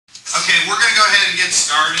we're going to go ahead and get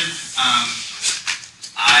started.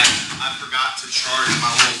 I forgot to charge my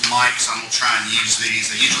little mic, so I'm going to try and use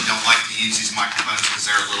these. I usually don't like to use these microphones because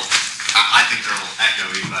they're a little, I think they're a little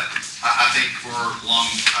echoey, but I think for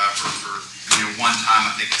one time,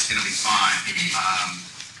 I think it's going to be fine.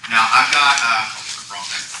 Now I've got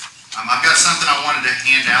I've got something I wanted to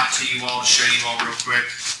hand out to you all to show you all real quick.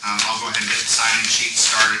 I'll go ahead and get the sign-in sheet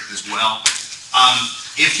started as well.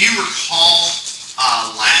 If you recall,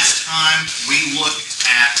 last time we looked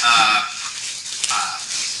at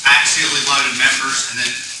axially loaded members, and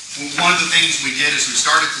then one of the things we did is we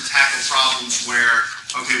started to tackle problems where,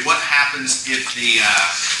 okay, what happens if the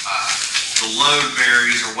load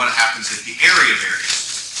varies, or what happens if the area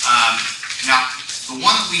varies? Now, the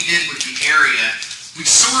one that we did with the area, we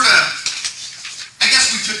sort of, I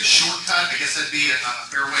guess we took a shortcut. I guess that'd be a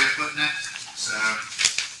fair way of putting it. So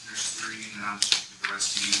there's 3, and then I'll just do the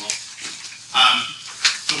rest of you all.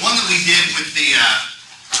 The one that we did with the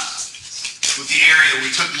area, we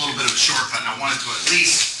took a little bit of a shortcut, and I wanted to at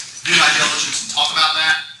least do my diligence and talk about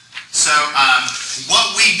that. So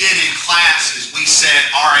what we did in class is we said,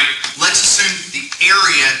 all right, let's assume that the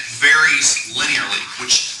area varies linearly,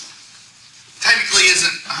 which technically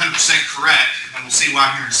isn't 100% correct, and we'll see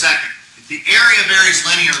why here in a second. If the area varies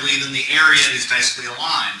linearly, then the area is basically a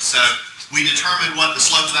line. So we determined what the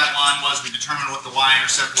slope of that line was, we determined what the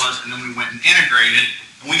y-intercept was, and then we went and integrated,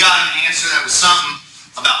 and we got an answer that was something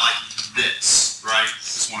about like this, right?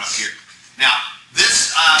 This one up here. Now,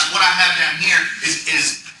 this, what I have down here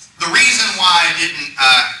is the reason why I didn't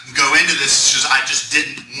go into this is because I just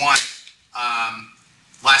didn't want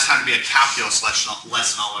last time to be a calculus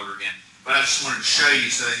lesson all over again. But I just wanted to show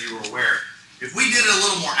you so that you were aware. If we did it a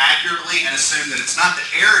little more accurately and assume that it's not the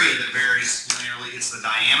area that varies linearly, it's the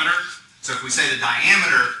diameter. So if we say the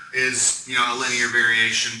diameter is, a linear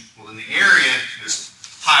variation, well then the area is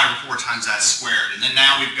pi over 4 times that squared. And then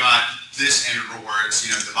now we've got this integral where it's,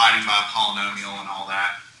 dividing by a polynomial and all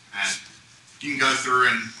that. And you can go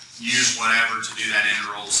through and use whatever to do that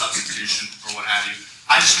integral, substitution, or what have you.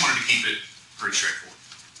 I just wanted to keep it pretty straightforward.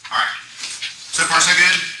 All right. So far, so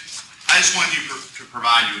good? I just wanted to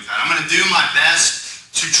provide you with that. I'm going to do my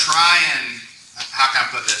best to try and, how can I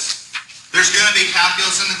put this? There's going to be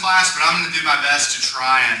calculus in the class, but I'm going to do my best to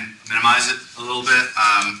try and minimize it a little bit,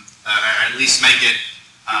 or at least make it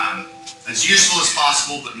as useful as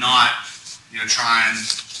possible, but not, try and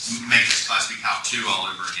make this class be Calc 2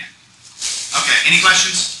 all over again. Okay, any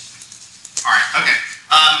questions? All right, okay.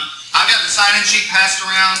 I've got the sign-in sheet passed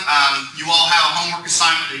around. You all have a homework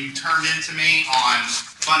assignment that you turned in to me on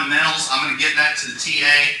fundamentals. I'm going to get that to the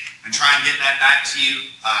TA and try and get that back to you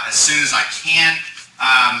as soon as I can.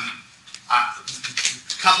 A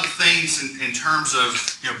couple things in terms of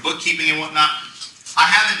bookkeeping and whatnot. I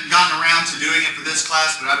haven't gotten around to doing it for this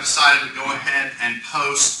class, but I've decided to go ahead and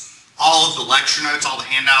post all of the lecture notes, all the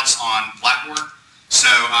handouts on Blackboard. So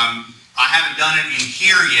I haven't done it in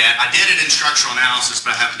here yet. I did it in structural analysis,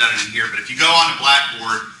 but I haven't done it in here. But if you go on to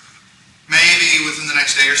Blackboard, maybe within the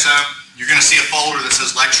next day or so, you're going to see a folder that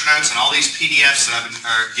says lecture notes, and all these PDFs that I've been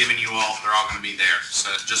giving you all, they're all going to be there. So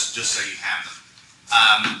just so you have them.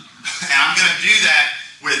 And I'm going to do that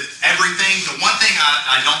with everything. The one thing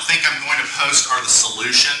I don't think I'm going to post are the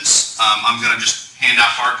solutions. I'm going to just hand out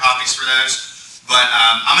hard copies for those. But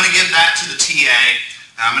I'm going to give that to the TA,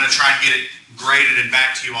 and I'm going to try and get it graded and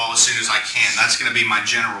back to you all as soon as I can. That's going to be my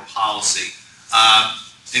general policy.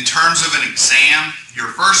 In terms of an exam,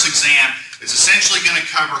 your first exam is essentially going to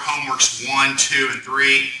cover homeworks 1, 2, and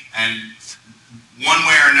 3, and one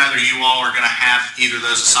way or another you all are going to have either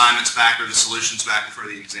those assignments back or the solutions back before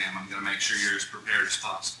the exam. I'm going to make sure you're as prepared as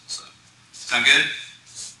possible. So, sound good?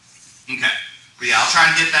 Okay. But yeah, I'll try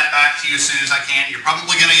and get that back to you as soon as I can. You're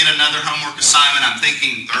probably going to get another homework assignment, I'm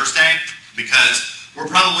thinking Thursday, because we're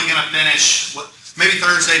probably going to finish, maybe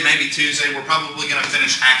Thursday, maybe Tuesday, we're probably going to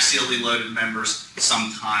finish axially loaded members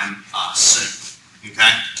sometime soon.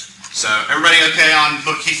 Okay? So everybody okay on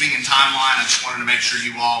bookkeeping and timeline? I just wanted to make sure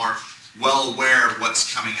you all are well aware of what's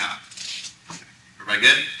coming up. Okay. Everybody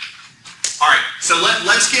good? All right, so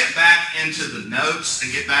let's get back into the notes and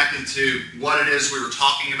get back into what it is we were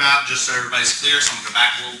talking about, just so everybody's clear. So I'm going to go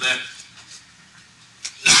back a little bit.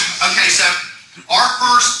 Okay, so our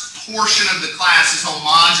first portion of the class, this whole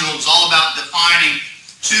module, is all about defining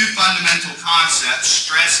 2 fundamental concepts,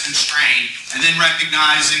 stress and strain, and then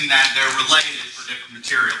recognizing that they're related for different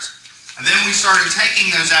materials. And then we started taking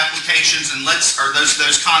those applications and those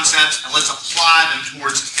concepts, and let's apply them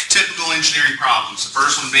towards typical engineering problems. The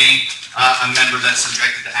first one being a member that's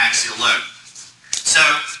subjected to axial load. So,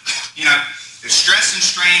 if stress and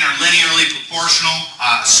strain are linearly proportional,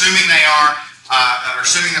 assuming they are,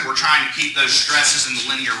 assuming that we're trying to keep those stresses in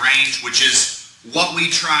the linear range, which is what we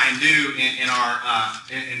try and do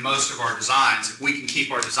in most of our designs. If we can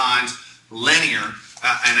keep our designs linear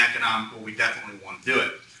and economical, we definitely want to do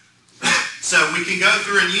it. So we can go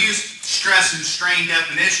through and use stress and strain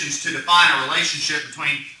definitions to define a relationship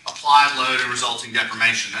between applied load and resulting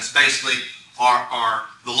deformation. That's basically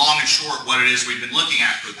the long and short what it is we've been looking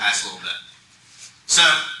at for the past little bit. So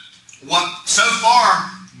far,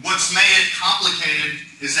 what's made it complicated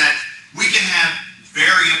is that we can have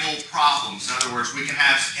variable problems. In other words, we can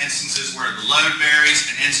have instances where the load varies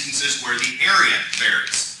and instances where the area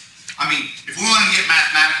varies. I mean, if we want to get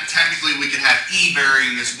mathematical, technically we could have E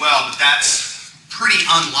varying as well, but that's pretty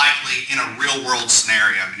unlikely in a real-world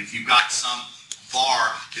scenario. I mean, if you've got some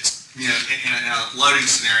bar, it's, in a loading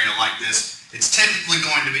scenario like this, it's typically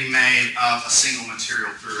going to be made of a single material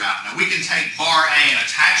throughout. Now, we can take bar A and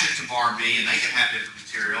attach it to bar B, and they can have different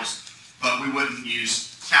materials, but we wouldn't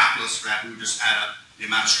use calculus for that. We would just add up the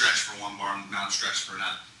amount of stretch for one bar and the amount of stretch for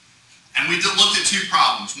another. And we looked at two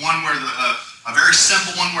problems, one where a very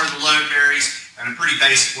simple one where the load varies, and a pretty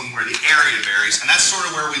basic one where the area varies, and that's sort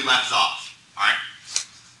of where we left off. All right.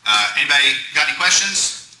 Anybody got any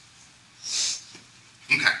questions?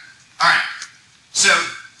 Okay. All right. So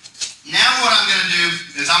now what I'm going to do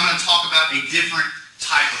is I'm going to talk about a different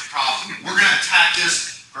type of problem. We're going to attack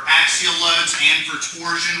this for axial loads and for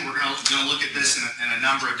torsion. We're going to look at this in a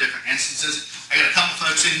number of different instances. I got a couple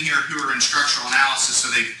folks in here who are in structural analysis,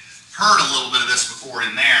 so they've heard a little bit of this before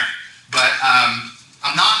in there. But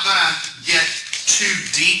I'm not going to get too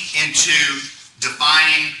deep into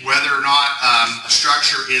defining whether or not a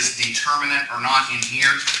structure is determinate or not in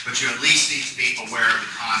here, but you at least need to be aware of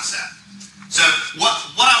the concept. So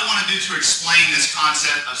what I want to do to explain this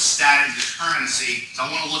concept of static determinacy is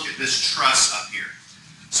I want to look at this truss up here.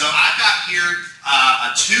 So I've got here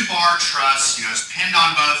a 2-bar truss, it's pinned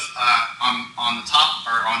on both, on the top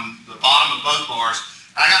or on the bottom of both bars.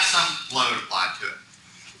 I got some load applied to it.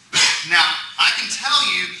 Now, I can tell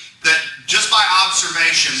you that just by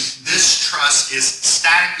observation, this truss is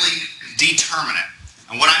statically determinate.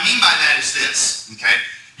 And what I mean by that is this, okay?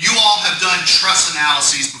 You all have done truss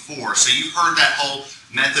analyses before, so you've heard that whole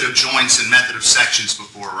method of joints and method of sections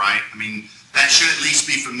before, right? I mean, that should at least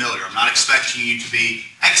be familiar. I'm not expecting you to be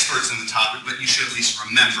experts in the topic, but you should at least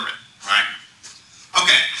remember it, right?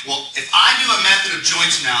 Okay, well, if I do a method of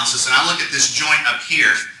joints analysis and I look at this joint up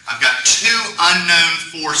here, I've got two unknown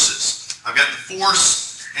forces. I've got the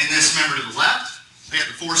force in this member to the left, I got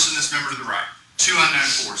the force in this member to the right. Two unknown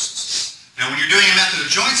forces. Now, when you're doing a method of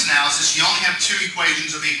joints analysis, you only have two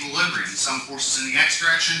equations of equilibrium. Some forces in the x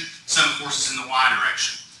direction, some forces in the y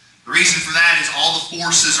direction. The reason for that is all the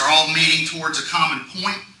forces are all meeting towards a common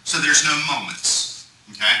point, so there's no moments.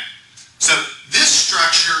 Okay? So this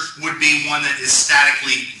structure would be one that is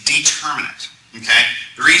statically determinate. Okay?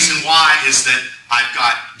 The reason why is that I've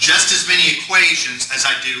got just as many equations as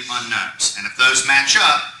I do unknowns. And if those match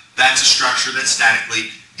up, that's a structure that's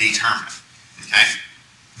statically determinate. Okay?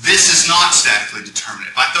 This is not statically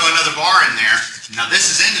determinate. If I throw another bar in there, now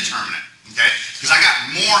this is indeterminate. Okay? Because I got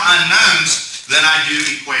more unknowns than I do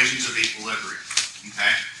equations of equilibrium.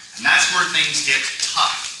 Okay? And that's where things get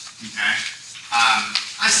tough. Okay?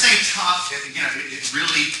 I say tough, it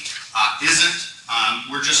really isn't.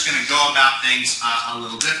 We're just going to go about things a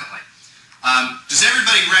little differently. Does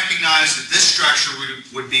everybody recognize that this structure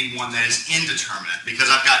would be one that is indeterminate? Because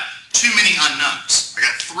I've got too many unknowns. I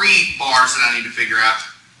got 3 bars that I need to figure out,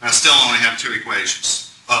 and I still only have 2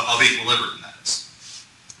 equations of equilibrium, that is.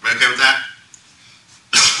 Everybody okay with that?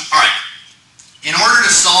 All right. In order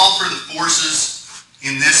to solve for the forces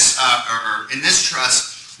in this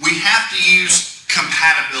truss, we have to use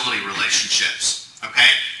compatibility relationships. Okay?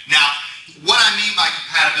 Now, what I mean by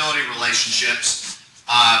compatibility relationships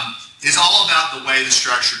is all about the way the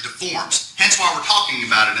structure deforms. Hence why we're talking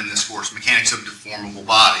about it in this course, mechanics of deformable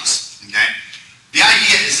bodies. Okay? The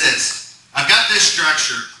idea is this. I've got this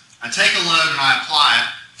structure, I take a load and I apply it,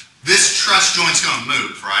 this truss joint's going to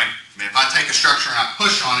move, right? I mean, if I take a structure and I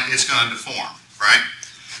push on it, it's going to deform, right?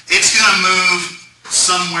 It's going to move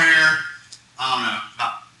somewhere, I don't know,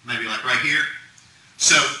 about maybe like right here.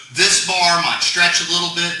 So this bar might stretch a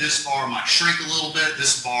little bit, this bar might shrink a little bit,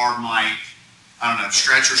 this bar might, I don't know,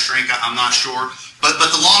 stretch or shrink, I'm not sure. But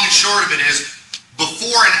the long and short of it is,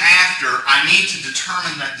 before and after, I need to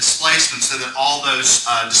determine that displacement so that all those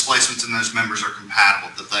displacements in those members are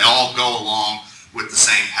compatible, that they all go along with the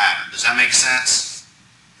same pattern. Does that make sense?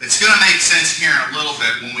 It's going to make sense here in a little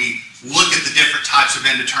bit when we look at the different types of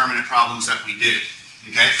indeterminate problems that we do.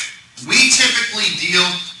 Okay? We typically deal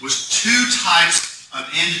with 2 types of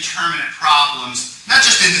indeterminate problems, not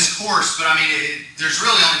just in this course, but I mean, there's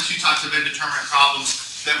really only two types of indeterminate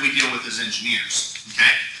problems that we deal with as engineers.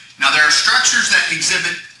 Okay? Now, there are structures that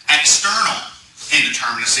exhibit external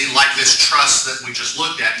indeterminacy, like this truss that we just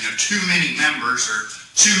looked at, too many members or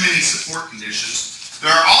too many support conditions.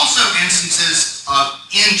 There are also instances of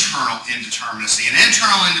internal indeterminacy. And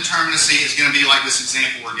internal indeterminacy is going to be like this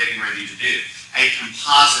example we're getting ready to do. A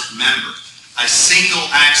composite member, a single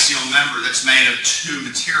axial member that's made of two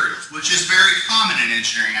materials, which is very common in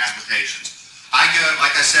engineering applications.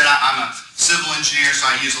 Like I said, I'm a civil engineer, so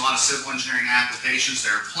I use a lot of civil engineering applications.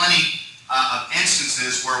 There are plenty of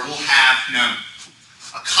instances where we'll have,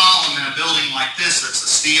 a column in a building like this that's a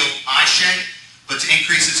steel I-shape, but to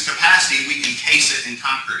increase its capacity, we encase it in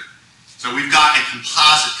concrete. So we've got a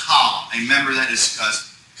composite column, a member that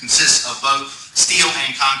consists of both steel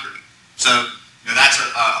and concrete. So that's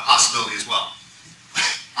a possibility as well.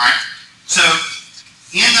 All right. So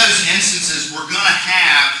in those instances, we're going to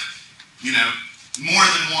have, more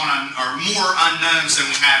than one or more unknowns than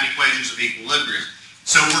we have equations of equilibrium.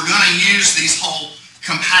 So we're going to use these whole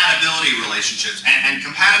compatibility relationships, and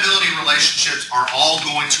compatibility relationships are all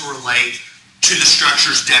going to relate to the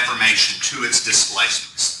structure's deformation, to its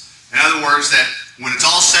displacements. In other words, that when it's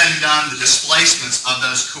all said and done, the displacements of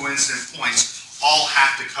those coincident points all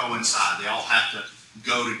have to coincide. They all have to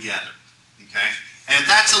go together. Okay? And if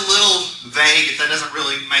that's a little vague, if that doesn't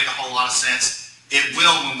really make a whole lot of sense, it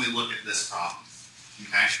will when we look at this problem.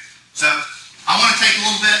 Okay? So I want to take a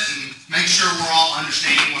little bit and make sure we're all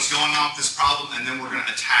understanding what's going on with this problem, and then we're going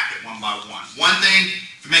to attack it one by one. One thing,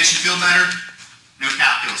 if it makes you feel better, no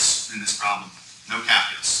calculus in this problem. No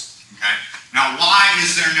calculus. Okay? Now, why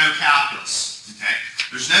is there no calculus? Okay?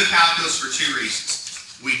 There's no calculus for two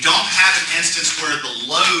reasons. We don't have an instance where the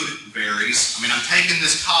load varies. I mean, I'm taking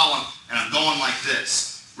this column and I'm going like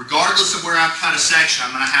this. Regardless of where I've cut a section,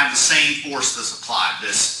 I'm going to have the same force that's applied,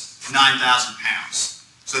 this 9,000 pounds.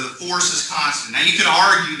 So the force is constant. Now, you could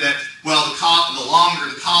argue that, well, the longer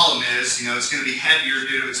the column is, it's going to be heavier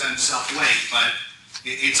due to its own self-weight, but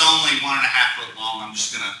it's only 1.5 foot long. I'm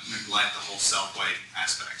just going to neglect the whole self-weight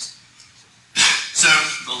aspects. So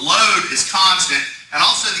the load is constant, and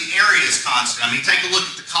also the area is constant. I mean, take a look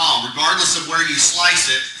at the column. Regardless of where you slice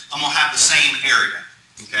it, I'm going to have the same area.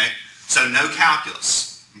 Okay? So no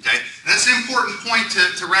calculus. Okay? And that's an important point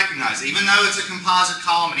to recognize. Even though it's a composite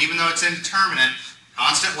column, and even though it's indeterminate,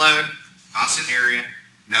 constant load, constant area,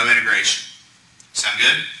 no integration. Sound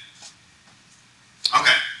good?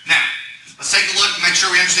 Okay. Now, let's take a look and make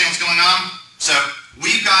sure we understand what's going on. So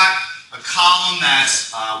we've got a column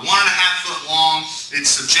that's 1.5 foot long. It's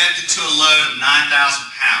subjected to a load of 9,000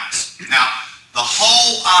 pounds. Now, the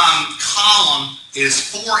whole column is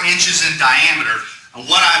 4 inches in diameter. And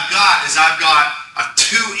what I've got is I've got a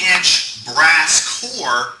 2-inch brass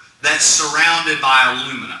core that's surrounded by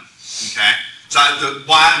aluminum. Okay? So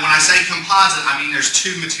when I say composite, I mean there's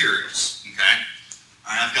two materials. Okay?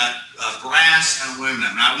 All right, I've got brass and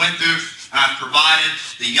aluminum. And I went through and I provided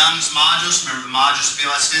the Young's modulus. Remember the modulus of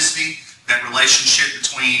elasticity? That relationship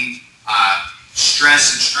between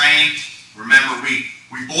stress and strain. Remember we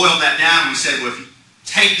boiled that down and we said, well, if you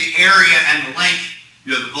take the area and the length,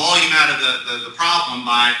 the volume out of the problem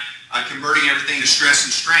by converting everything to stress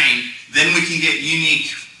and strain, then we can get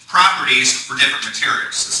unique properties for different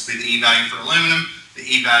materials. This will be the E value for aluminum, the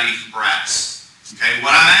E value for brass. Okay,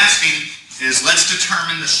 what I'm asking is let's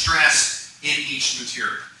determine the stress in each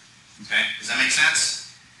material. Okay, does that make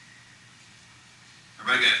sense?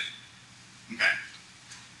 Everybody good? Okay.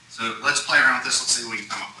 So let's play around with this. Let's see what we can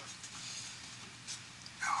come up with.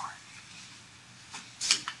 All right.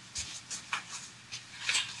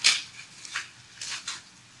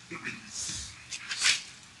 I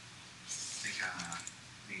think I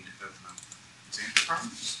need to open up example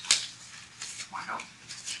problems. Might help.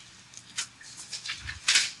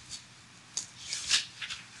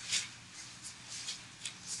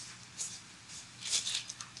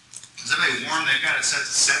 Is everybody warm? They've got it set to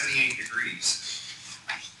 78 degrees.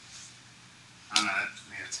 I don't know.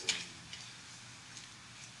 That's a little...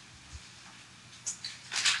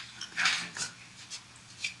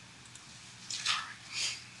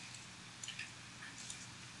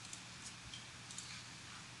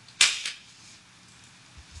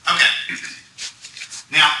 Okay.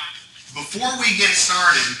 Now, before we get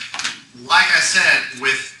started, like I said,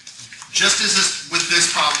 just as with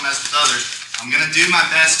this problem as with others, I'm going to do my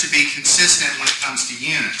best to be consistent when it comes to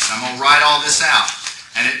units. I'm going to write all this out.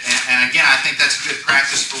 And again, I think that's good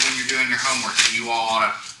practice for when you're doing your homework, that you all ought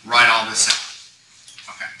to write all this out.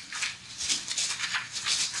 Okay.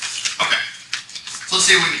 Okay. So let's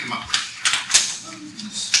see what we can come up with.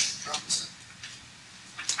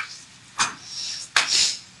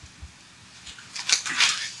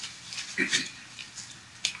 All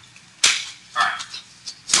right.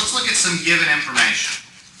 So let's look at some given information.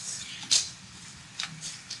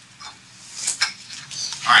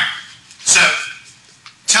 All right. So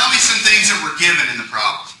tell me some things that were given in the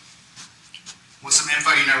problem. What's some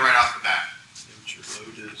info you know right off the bat? Your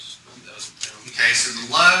load is 9,000 pounds. Okay, so the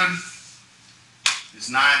load is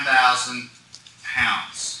 9,000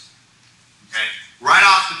 pounds. Okay, right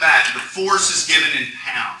off the bat, the force is given in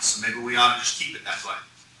pounds. So maybe we ought to just keep it that way.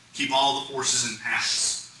 Keep all the forces in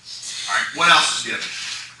pounds. All right, what else is given?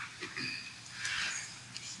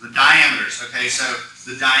 The diameters. Okay, so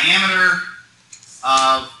the diameter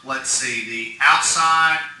of, let's see, the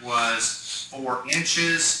outside was 4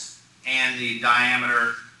 inches, and the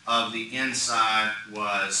diameter of the inside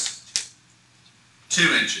was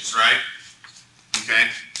 2 inches, right? Okay,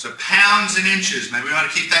 so pounds and inches. Maybe we ought to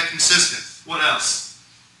keep that consistent. What else?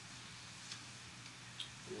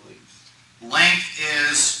 Length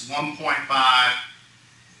is 1.5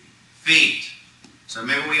 feet. So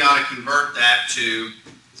maybe we ought to convert that to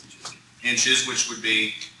inches, which would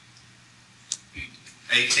be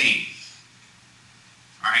 18.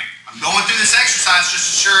 All right, I'm going through this exercise just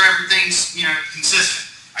to ensure everything's, consistent.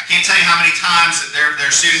 I can't tell you how many times that there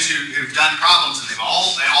are students who've done problems and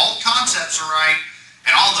all the concepts are right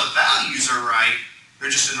and all the values are right. They're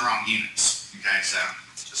just in the wrong units. Okay, so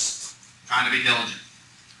just trying to be diligent.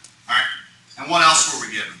 All right, and what else were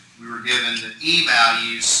we given? We were given the E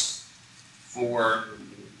values for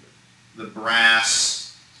the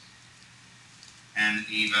brass and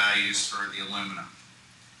the E values for the aluminum.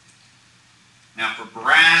 Now for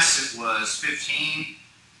brass it was 15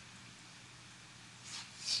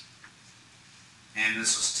 and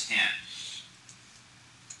this was 10.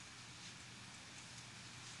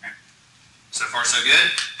 Okay. So far so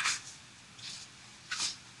good?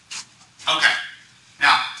 Okay.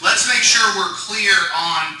 Now let's make sure we're clear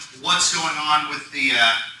on what's going on with the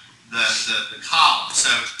column. So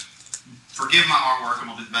forgive my artwork, I'm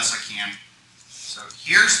going to do the best I can. So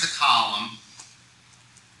here's the column.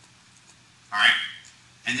 All right,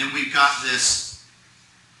 and then we've got this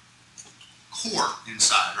core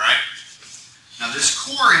inside, right? Now this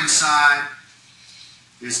core inside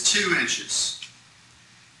is 2 inches.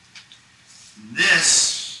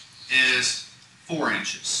 This is 4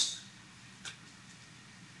 inches.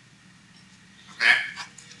 Okay?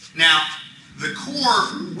 Now, the core,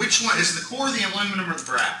 which one, is the core the aluminum or the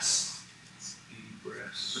brass? The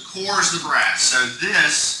brass. The core is the brass. So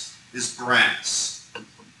this is brass.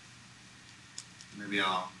 Maybe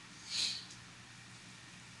I'll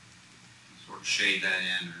sort of shade that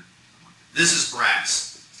in. This is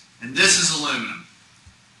brass, and this is aluminum.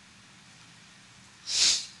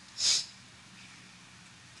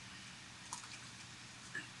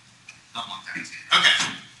 Something like that. Okay.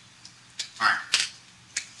 All right.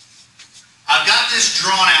 I've got this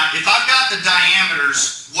drawn out. If I've got the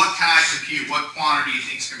diameters, what can I compute? What quantity do you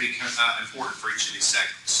think is going to be important for each of these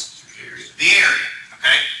segments? The area.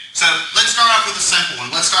 Okay. So let's start off with a simple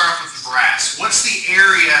one. Let's start off with the brass. What's the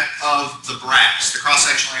area of the brass, the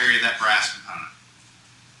cross-sectional area of that brass component?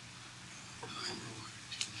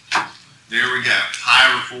 There we go.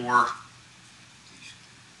 Pi over 4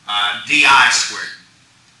 di squared.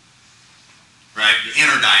 Right? The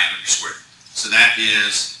inner diameter squared. So that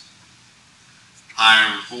is pi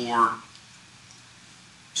over 4,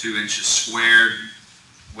 2 inches squared,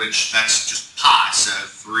 which that's just pi, so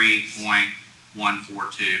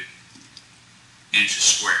 3.142 inches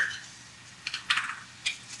squared.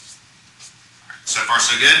 So far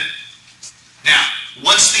so good? Now,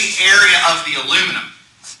 what's the area of the aluminum?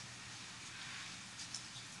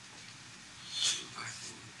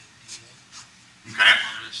 Okay.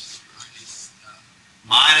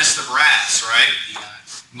 Minus the brass, right?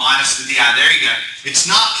 Minus the di. There you go. It's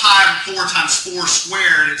not pi over 4 times 4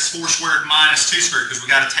 squared. It's 4 squared minus 2 squared because we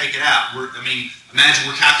got to take it out. Imagine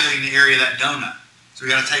we're calculating the area of that donut. So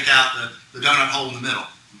we got to take out the donut hole in the middle.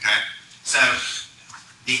 Okay. So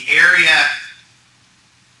the area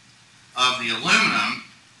of the aluminum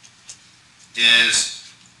is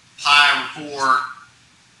pi over 4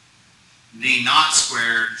 d naught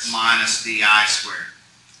squared minus di squared.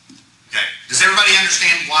 Okay. Does everybody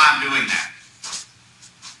understand why I'm doing that?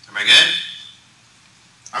 Everybody good?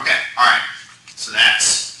 Okay. All right. So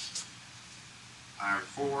that's pi over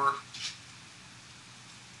 4.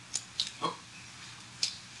 Oh.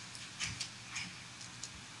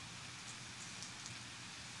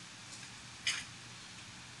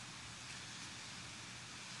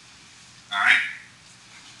 All right.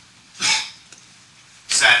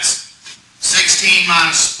 So that's 16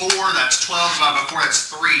 minus 4, that's 12 divided by 4, that's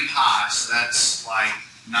 3 pi, so that's like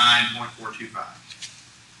 9.425.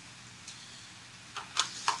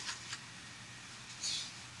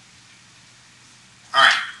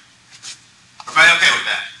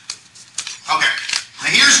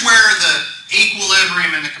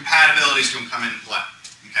 is going to come into play.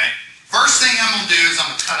 Okay? First thing I'm going to do is I'm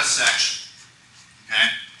going to cut a section. Okay?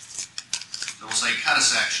 So we'll say cut a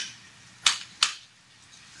section.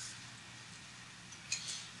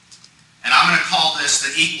 And I'm going to call this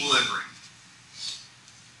the equilibrium.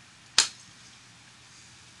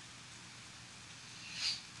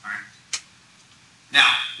 Alright? Now,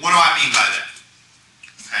 what do I mean by that?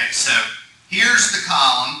 Okay, so here's the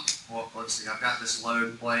column. Well, let's see, I've got this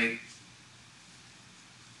load plate.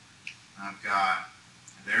 I've got,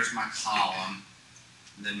 there's my column.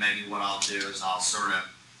 And then maybe what I'll do is I'll sort of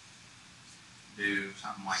do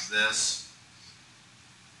something like this.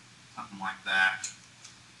 Something like that.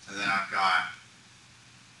 And then I've got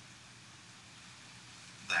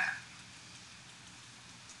that.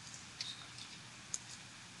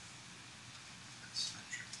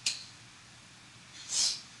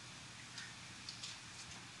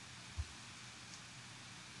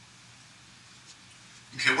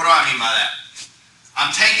 Okay, what do I mean by that?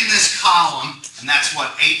 I'm taking this column, and that's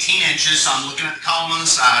what, 18 inches, so I'm looking at the column on the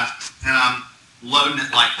side, and I'm loading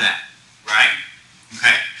it like that, right?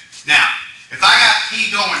 Okay, now, if I got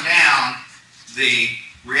P going down, the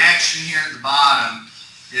reaction here at the bottom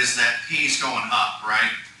is that P is going up,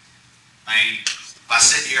 right? I mean, if I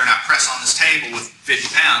sit here and I press on this table with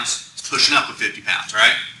 50 pounds, it's pushing up with 50 pounds,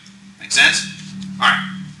 right? Make sense? All right.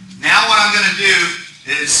 Now what I'm going to do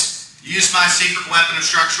is use my secret weapon of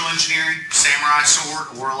structural engineering, samurai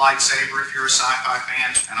sword or a lightsaber if you're a sci-fi fan,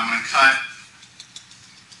 and I'm going to cut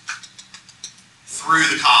through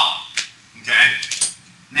the column. Okay?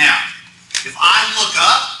 Now, if I look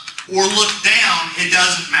up or look down, it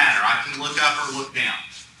doesn't matter. I can look up or look down.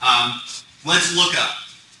 Let's look up.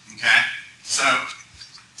 Okay? So,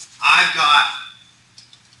 I've got,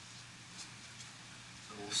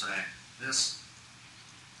 so we'll say this.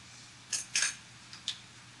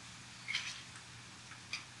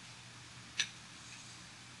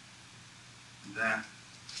 And then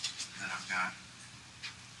I've got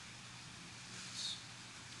this.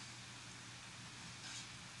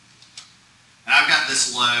 And I've got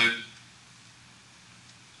this load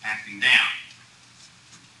acting down.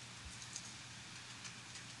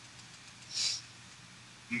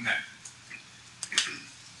 Okay.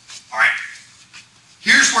 All right.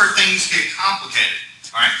 Here's where things get complicated.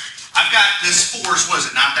 All right. I've got this force, what is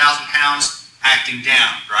it, 9,000 pounds acting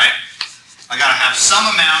down, right? I got to have some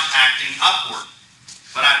amount acting upward.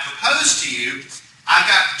 But I propose to you, I've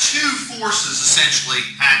got two forces essentially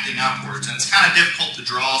acting upwards, and it's kind of difficult to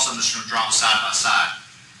draw, so I'm just going to draw them side by side.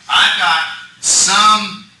 I've got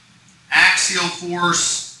some axial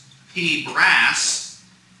force P brass,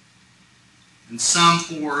 and some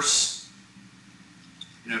force,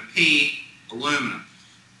 P aluminum.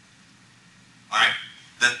 All right?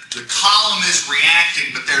 The column is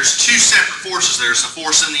reacting, but there's two separate forces. There's a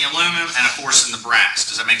force in the aluminum and a force in the brass.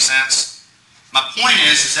 Does that make sense? My point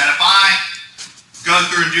is that if I go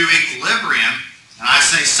through and do equilibrium, and I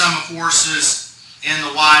say sum of forces in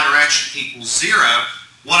the y direction equals 0,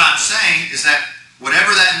 what I'm saying is that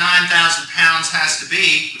whatever that 9,000 pounds has to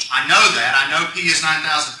be, which I know that, I know P is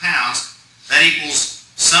 9,000 pounds, that equals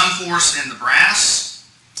some force in the brass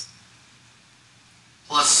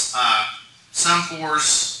plus some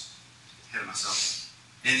force, ahead of myself,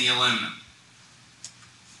 in the aluminum.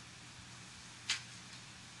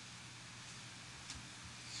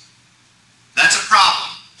 That's a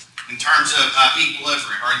problem in terms of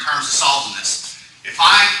equilibrium, or in terms of solving this. If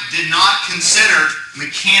I did not consider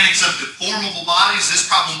mechanics of deformable bodies, this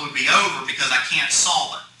problem would be over because I can't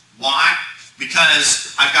solve it. Why?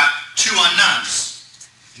 Because I've got two unknowns.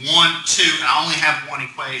 1, 2, and I only have one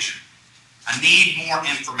equation. I need more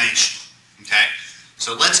information. Okay?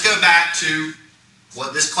 So let's go back to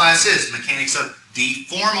what this class is, mechanics of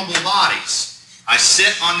deformable bodies. I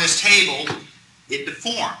sit on this table, it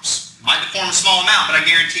deforms. It might deform a small amount, but I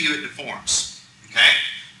guarantee you it deforms. Okay?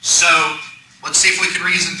 So let's see if we can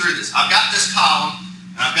reason through this. I've got this column,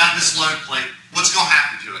 and I've got this load plate. What's going to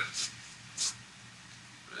happen to it?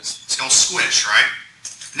 It's going to squish, right?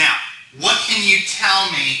 Now, what can you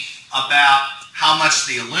tell me about how much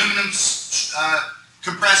the aluminum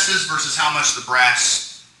compresses versus how much the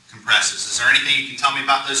brass compresses? Is there anything you can tell me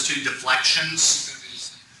about those two deflections?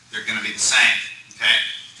 They're going to be the same. Okay,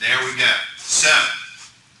 there we go. So,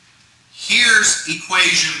 here's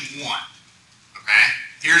equation 1. Okay,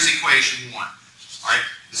 here's equation 1. All right,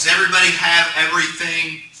 does everybody have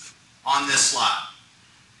everything on this slide?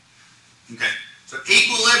 Okay, so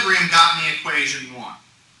equilibrium got me equation 1.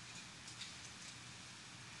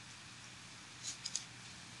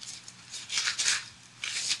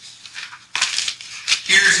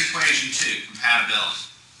 Here's equation 2, compatibility.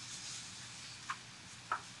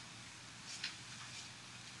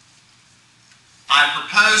 I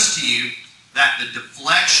propose to you that the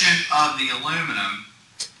deflection of the aluminum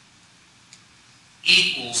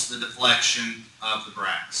equals the deflection of the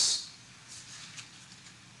brass.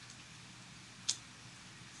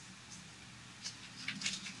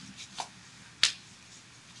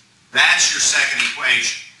 That's your second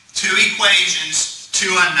equation. Two equations,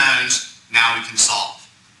 two unknowns, now we can solve.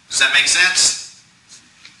 Does that make sense?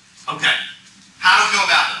 Okay. How do we go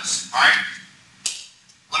about this? All right?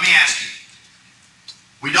 Let me ask you.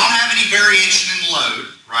 We don't have any variation in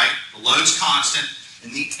load, right? The load's constant,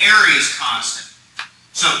 and the area is constant.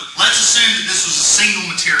 So let's assume that this was a single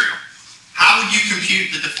material. How would you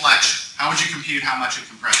compute the deflection? How would you compute how much it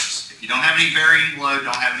compresses? If you don't have any varying load,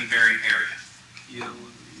 don't have any varying area. PL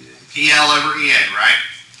over EA. PL over EA, right?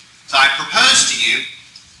 So I propose to you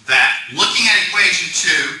that looking at equation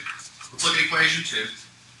 2, let's look at equation 2,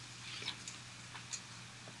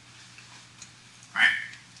 right?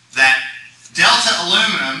 That delta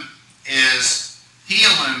aluminum is P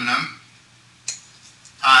aluminum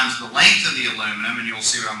times the length of the aluminum, and you'll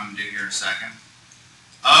see what I'm going to do here in a second,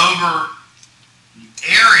 over the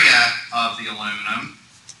area of the aluminum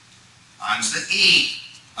times the E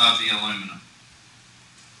of the aluminum.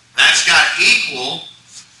 That's got to equal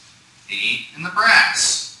E in the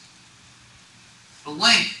brass, the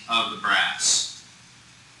length of the brass,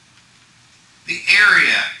 the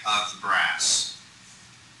area of the brass,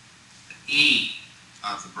 the E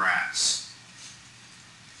of the brass.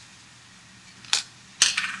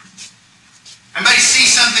 Anybody see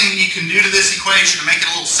something you can do to this equation to make it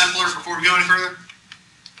a little simpler before we go any further?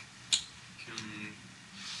 Can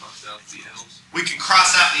cross out the L's. We can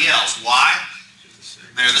cross out the L's. Why? They're the same.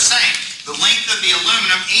 They're the same. The length of the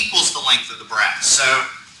aluminum equals the length of the brass. So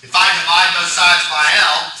if I divide both sides by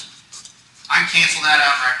L, I can cancel that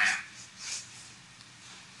out right now.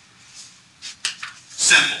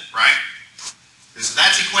 Simple, right? So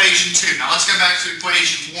that's equation 2. Now let's go back to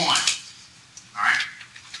equation 1. All right?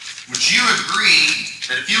 Would you agree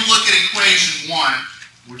that if you look at equation 1,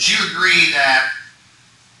 would you agree that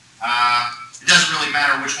it doesn't really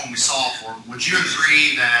matter which one we solve for, but would you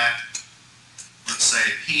agree that, let's say,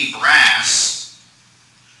 P brass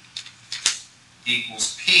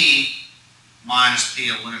equals P minus P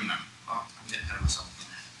aluminum? Oh, I'm getting ahead of myself.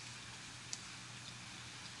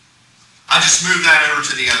 I just moved that over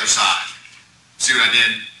to the other side. See what I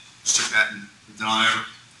did? Just took that and moved it on over.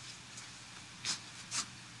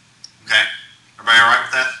 Okay? Everybody all right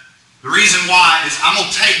with that? The reason why is I'm going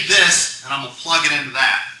to take this and I'm going to plug it into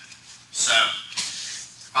that. So,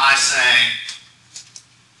 if I say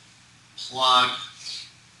plug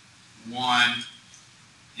 1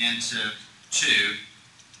 into 2,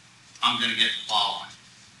 I'm going to get the following.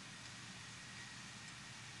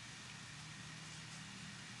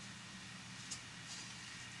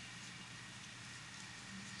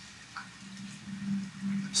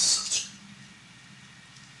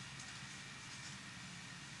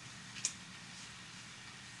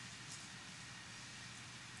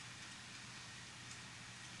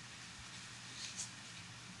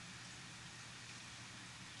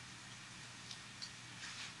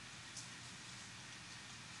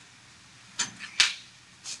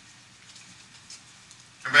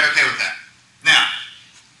 Everybody okay with that? Now,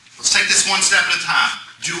 let's take this one step at a time.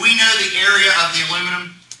 Do we know the area of the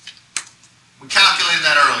aluminum? We calculated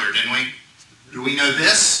that earlier, didn't we? Do we know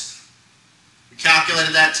this? We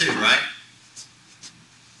calculated that too, right?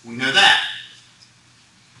 We know that.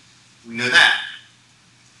 We know that.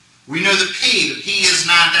 We know the P. The P is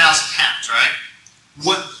 9,000 pounds, right?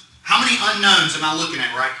 How many unknowns am I looking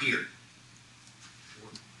at right here?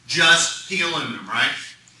 Just P aluminum, right?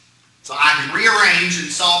 So I can rearrange and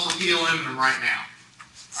solve for P aluminum right now.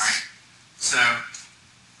 Alright? So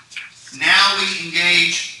now we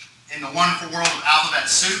engage in the wonderful world of alphabet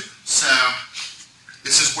soup. So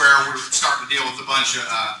this is where we're starting to deal with a bunch of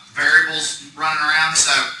variables running around.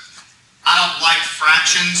 So I don't like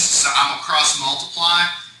fractions, so I'm going to cross multiply.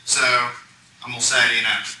 So I'm going to say, you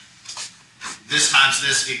know, this times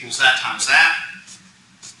this equals that times that.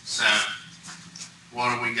 So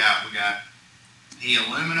what do we got? We got P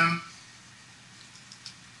aluminum,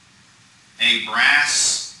 A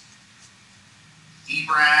brass, E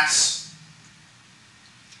brass,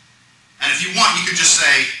 and if you want, you could just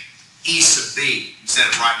say E sub B instead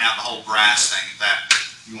of writing out the whole brass thing. If that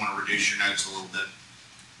you want to reduce your notes a little bit,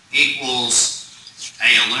 equals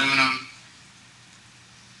A aluminum,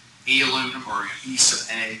 E aluminum, or E sub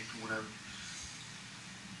A, or whatever.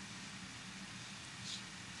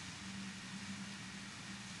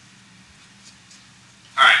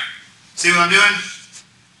 All right, see what I'm doing?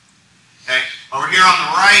 Okay, over here on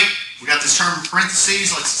the right, we got this term in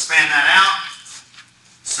parentheses. Let's expand that out.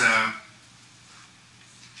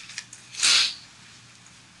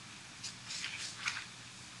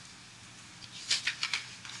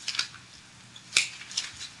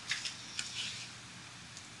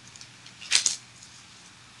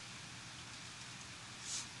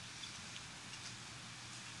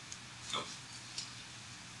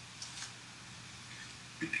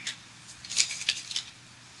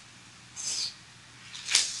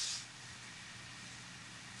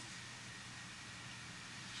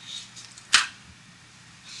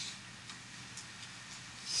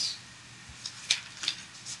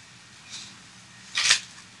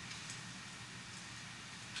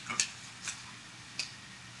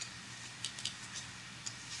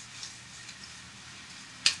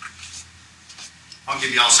 I'll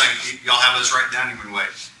give y'all a second. Y'all have those written down. You can wait. I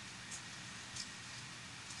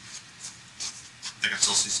think I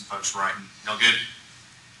still see some folks writing. Y'all good?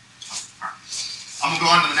 All right. I'm gonna go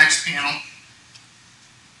on to the next panel.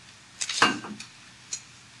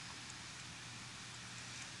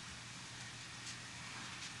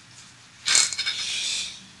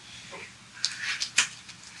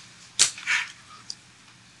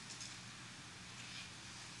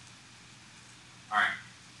 All right.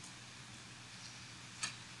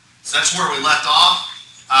 So that's where we left off.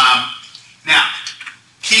 Now,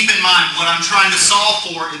 keep in mind what I'm trying to solve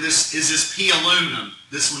for is this P aluminum,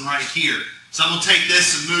 this one right here. So I'm going to take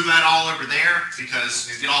this and move that all over there because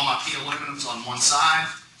you get all my P aluminums on one side.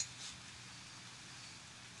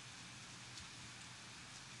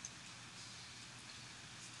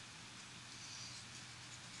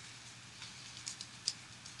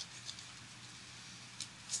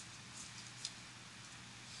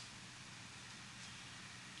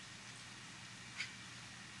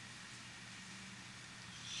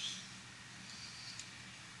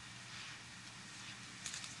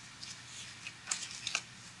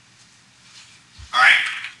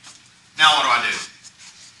 Now what do I do?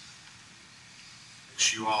 Make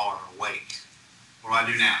sure you all are awake. What do I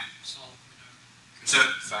do now? So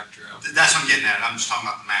Factor out. that's what I'm getting at. I'm just talking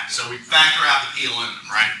about the math. So we factor out the P aluminum,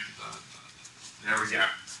 right? There we go.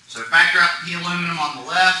 So factor out the P aluminum on the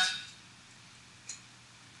left.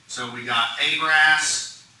 So we got A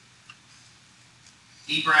brass,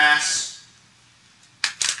 E brass,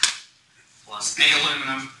 plus A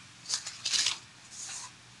aluminum,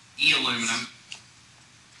 E aluminum,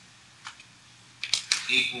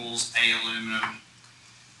 equals A aluminum,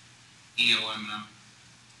 E aluminum,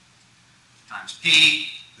 times P,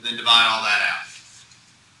 and then divide all that out.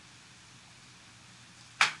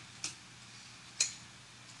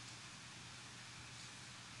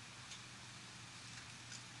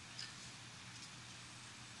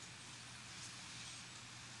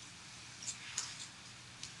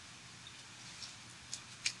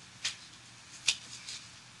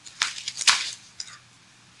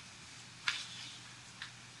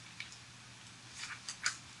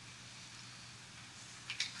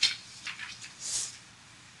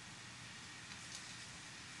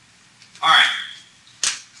 All right.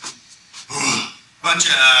 Bunch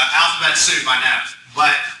of alphabet soup, I know.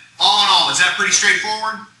 But all in all, is that pretty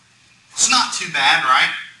straightforward? It's not too bad,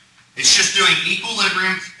 right? It's just doing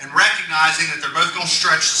equilibrium and recognizing that they're both going to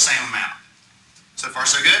stretch the same amount. So far,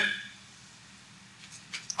 so good?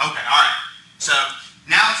 Okay, all right. So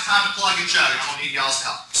now it's time to plug and chug. I'm going to need y'all's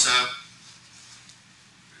help. So,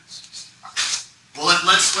 well,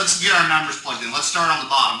 let's get our numbers plugged in. Let's start on the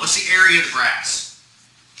bottom. What's the area of the brass?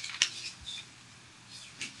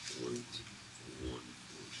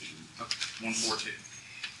 142.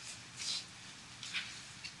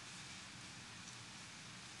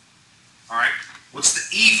 All right. What's the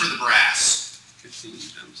E for the brass? 15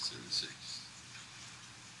 times 10 to the 6.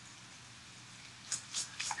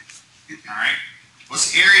 All right.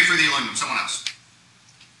 What's the area for the aluminum? Someone else.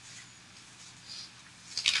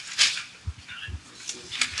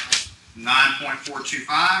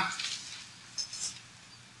 9.425.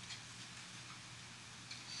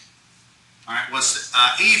 All right, what's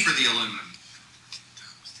E for the aluminum?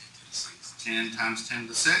 10 times 10 to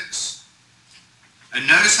the 6. And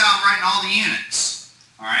notice how I'm writing all the units.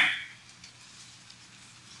 All right?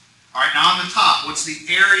 All right, now on the top, what's the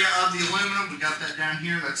area of the aluminum? We got that down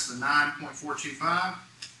here. That's the 9.425.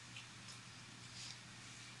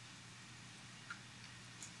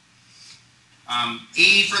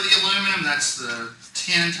 E for the aluminum, that's the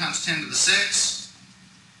 10 times 10 to the 6.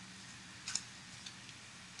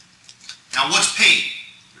 Now what's P?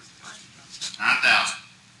 9,000.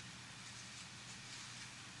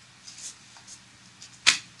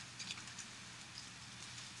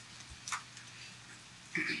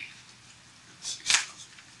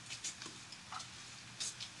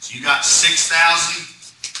 So you got 6,000.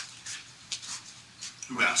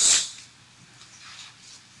 Who else?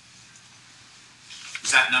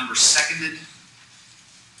 Is that number seconded?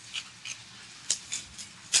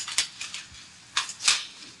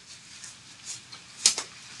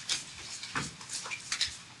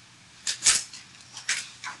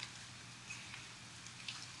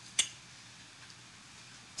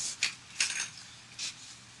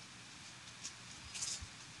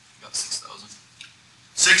 Got 6,000.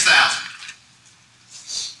 6,000.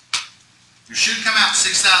 You should come out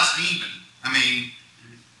 6,000 even. I mean,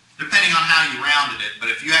 depending on how you rounded it, but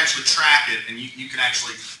if you actually track it and you can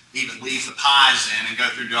actually even leave the pies in and go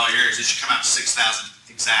through all your areas, it should come out to 6,000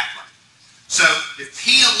 exactly. So if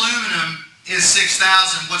P aluminum is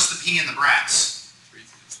 6,000, what's the P in the brass?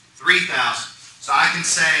 3,000. So I can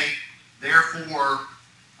say, therefore,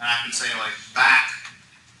 and I can say like back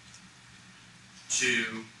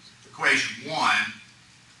to equation 1,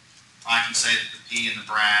 I can say that the P in the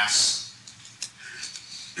brass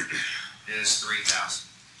is 3,000.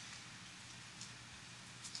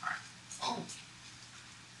 All right. Oh.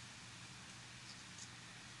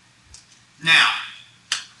 Now,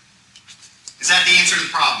 is that the answer to the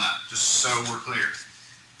problem though? Just so we're clear.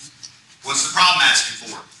 What's the problem asking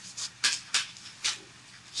for?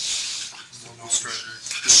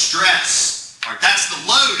 The stress. All right, that's the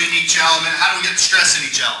load in each element. How do we get the stress in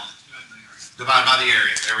each element? Divided by the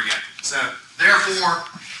area. There we go. So, therefore,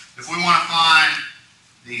 if we want to find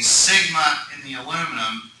the sigma in the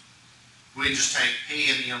aluminum, we just take P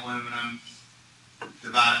in the aluminum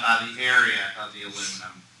divided by the area of the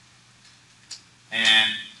aluminum.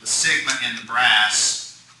 And the sigma in the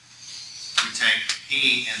brass, we take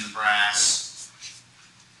P in the brass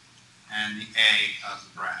and the A of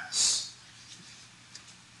the brass.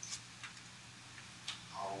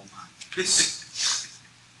 Oh my goodness.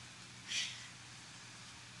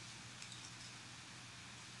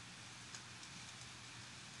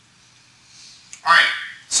 All right,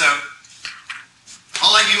 so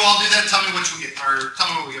I'll let you all do that. Tell me what you get, or tell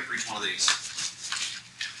me what we get for each one of these.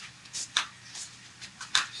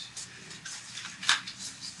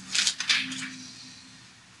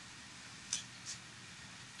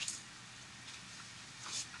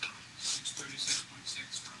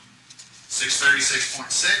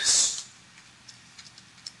 $636.6.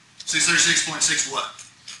 636.6 what?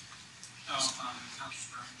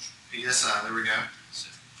 PSI, there we go.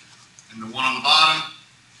 And the one on the bottom?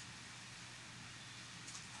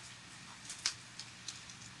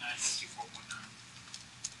 954.9.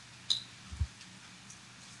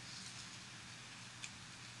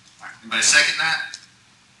 All right, anybody second that?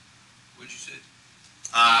 What'd you say?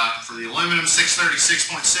 For the aluminum,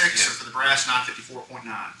 636.6, or for the brass,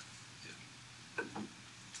 954.9.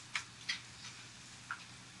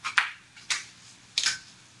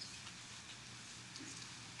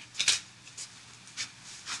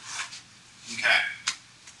 Okay.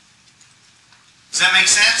 Does that make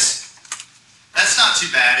sense? That's not too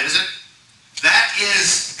bad, is it? That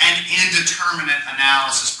is an indeterminate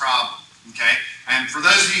analysis problem. Okay? And for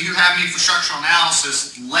those of you who have me for structural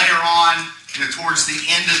analysis, later on, towards the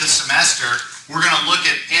end of the semester, we're going to look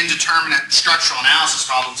at indeterminate structural analysis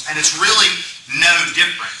problems, and it's really no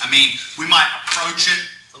different. I mean, we might approach it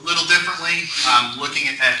a little differently,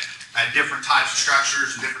 looking at different types of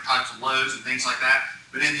structures and different types of loads and things like that.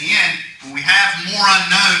 But in the end, when we have more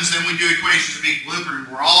unknowns than we do equations of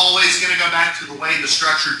equilibrium, we're always going to go back to the way the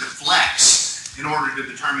structure deflects in order to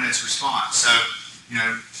determine its response. So,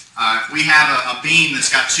 if we have a beam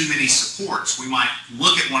that's got too many supports, we might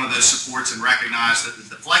look at one of those supports and recognize that the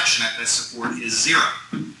deflection at this support is 0.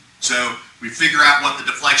 So we figure out what the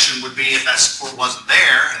deflection would be if that support wasn't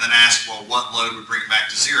there, and then ask, well, what load would bring it back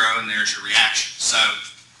to 0, and there's your reaction. So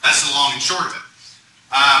that's the long and short of it.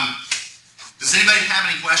 Does anybody have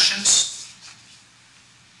any questions?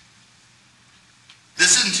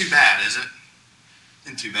 This isn't too bad, is it?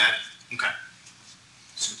 Isn't too bad? Okay.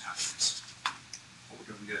 Let's see what happens. Oh, we're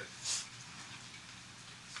doing good.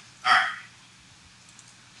 All right.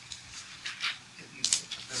 There we go.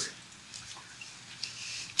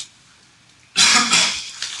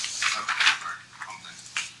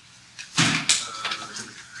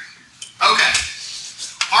 Okay.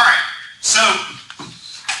 All right. So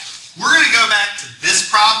we're going to go back to this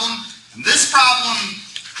problem. And this problem,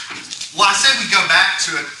 well, I said we go back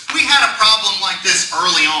to it. We had a problem like this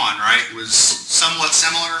early on, right? It was somewhat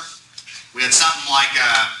similar. We had something like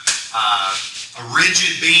a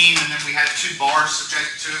rigid beam, and then we had 2 bars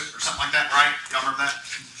subjected to it, or something like that, right? Y'all remember that?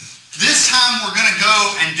 This time we're going to go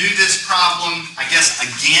and do this problem, I guess,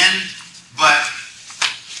 again, but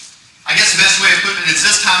I guess the best way of putting it is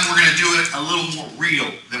this time we're going to do it a little more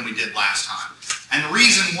real than we did last time. And the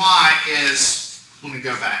reason why is, let me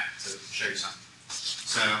go back to show you something.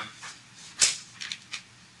 So,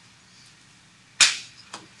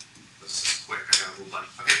 this is quick, I got a little button.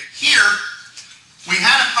 Okay, here, we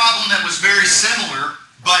had a problem that was very similar,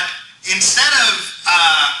 but instead of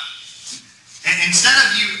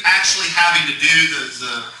you actually having to do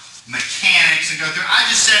the mechanics and go through, I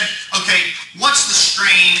just said, okay, what's the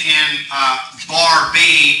strain in bar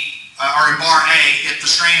B, or in bar A, if the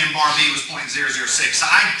strain in bar B was 0.006. So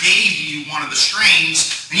I gave you one of the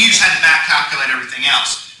strains, and you just had to back calculate everything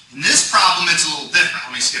else. In this problem, it's a little different.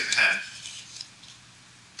 Let me skip ahead.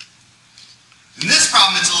 In this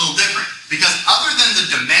problem, it's a little different, because other than the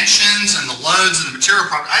dimensions and the loads and the material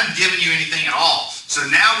property, I haven't given you anything at all. So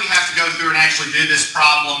now we have to go through and actually do this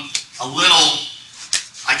problem a little,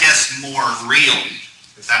 I guess, more real,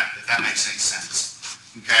 if that makes any sense.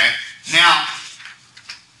 Okay? Now,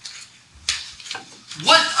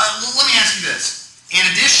 let me ask you this. In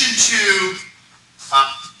addition to,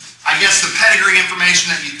 I guess, the pedigree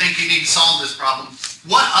information that you think you need to solve this problem,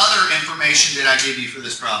 what other information did I give you for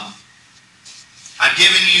this problem? I've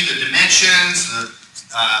given you the dimensions, the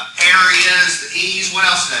areas, the e's. What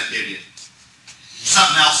else did I give you?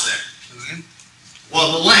 Something else there.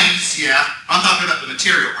 Well, the lengths, yeah. I'm talking about the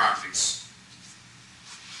material properties.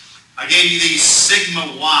 I gave you these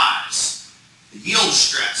sigma y's, the yield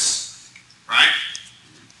stress, right?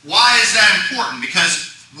 Why is that important?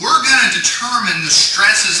 Because we're going to determine the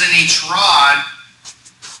stresses in each rod.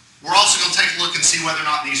 We're also going to take a look and see whether or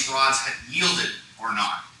not these rods have yielded or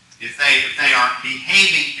not. If they are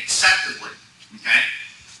behaving acceptably, okay?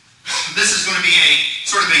 This is going to be a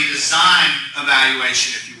sort of a design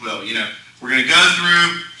evaluation, if you will. You know, we're going to go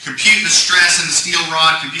through, compute the stress in the steel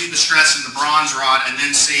rod, compute the stress in the bronze rod, and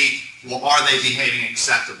then see, well, are they behaving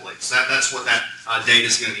acceptably? So that's what that data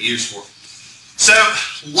is going to be used for. So,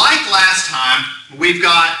 like last time, we've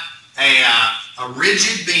got a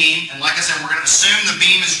rigid beam, and like I said, we're going to assume the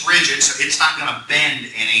beam is rigid, so it's not going to bend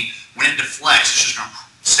any. When it deflects, it's just going to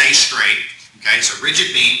stay straight. Okay, so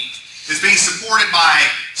rigid beam is being supported by a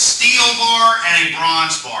steel bar and a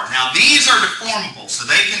bronze bar. Now, these are deformable, so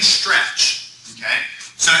they can stretch. Okay,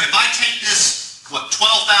 so if I take this,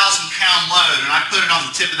 12,000-pound load, and I put it on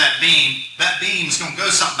the tip of that beam is going to go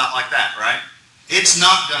something about like that, right? It's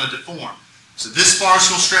not going to deform. So this bar is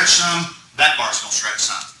going to stretch some, that bar is going to stretch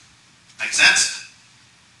some. Make sense?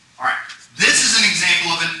 All right. This is an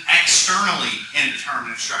example of an externally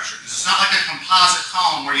indeterminate structure, because it's not like a composite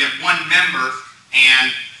column where you have one member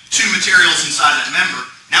and two materials inside that member.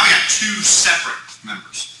 Now we got two separate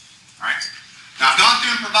members. All right. Now I've gone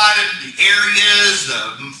through and provided the areas,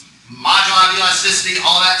 the modular elasticity,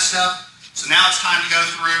 all that stuff. So now it's time to go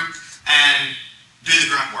through and do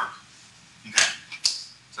the grunt work. Okay.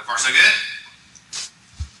 So far so good?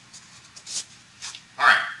 All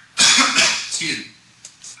right. Excuse me.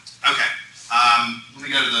 Okay. Let me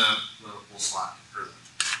go to the little slide.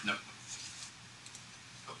 Nope.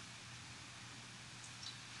 Oh.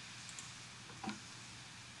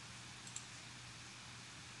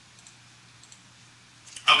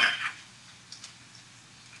 Okay.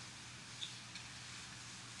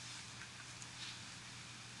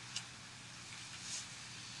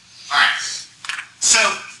 All right. So,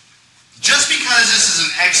 just because this is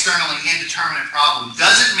an externally indeterminate problem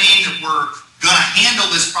doesn't mean that we're going to handle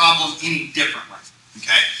this problem any differently.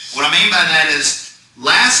 Okay? What I mean by that is,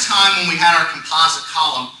 last time when we had our composite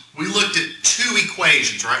column, we looked at two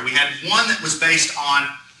equations, right? We had one that was based on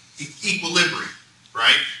equilibrium,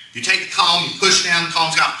 right? You take the column, you push down, the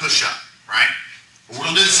column's got to push up, right? But we're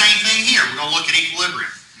going to do the same thing here. We're going to look at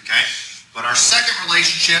equilibrium, okay? But our second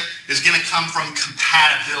relationship is going to come from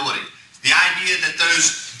compatibility. The idea that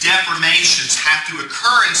those deformations have to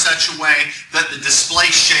occur in such a way that the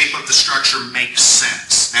displaced shape of the structure makes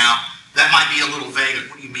sense. Now, that might be a little vague.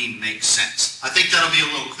 What do you mean makes sense? I think that'll be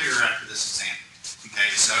a little clearer after this example. Okay,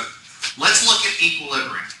 so let's look at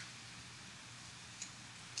equilibrium.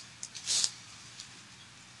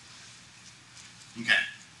 Okay,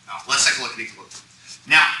 now let's take a look at equilibrium.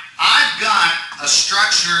 Now, I've got a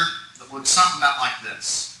structure that looks something about like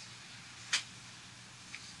this.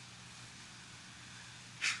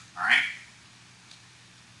 All right.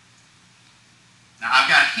 Now I've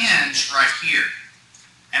got a hinge right here,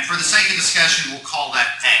 and for the sake of discussion, we'll call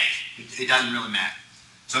that A. It doesn't really matter.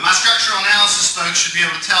 So my structural analysis folks should be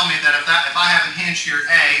able to tell me that if I have a hinge here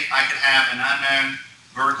A, I could have an unknown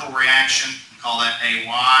vertical reaction. We call that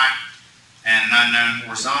AY, and an unknown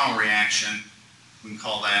horizontal reaction. We can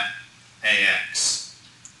call that AX.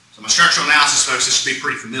 So my structural analysis folks, this should be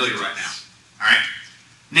pretty familiar right now. All right.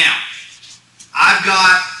 Now I've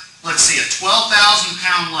got, let's see, a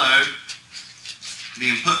 12,000-pound load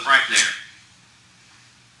being put right there.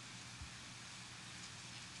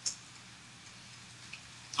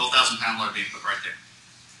 £12,000 load being put right there.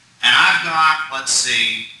 And I've got, let's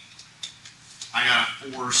see, I got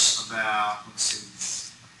a force about, let's see,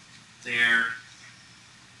 there,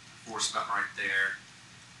 force about right there.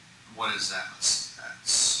 What is that?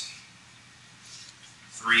 That's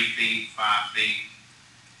 3 feet, 5 feet,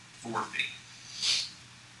 4 feet.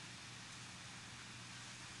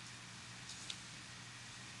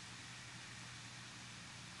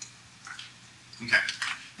 Okay.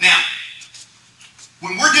 Now,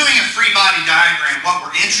 when we're doing a free body diagram, what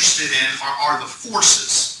we're interested in are the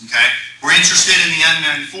forces. Okay? We're interested in the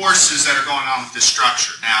unknown forces that are going on with this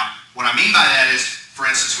structure. Now, what I mean by that is for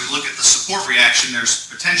instance, we look at the support reaction, there's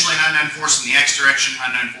potentially an unknown force in the X direction,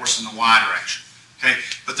 unknown force in the Y direction. Okay?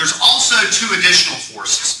 But there's also two additional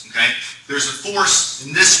forces. Okay? There's a force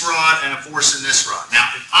in this rod and a force in this rod. Now,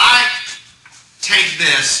 if I take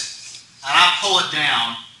this and I pull it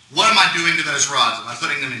down, what am I doing to those rods? Am I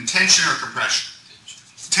putting them in tension or compression?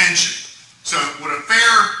 Tension. So would a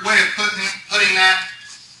fair way of putting that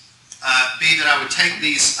be that I would take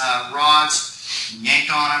these rods and yank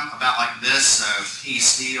on them about like this, so P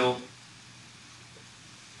steel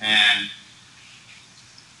and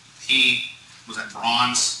P, was that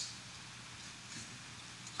bronze?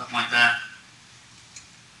 Something like that.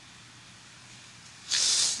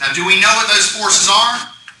 Now, do we know what those forces are?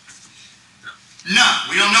 No,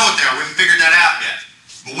 we don't know what they are. We haven't figured that out yet.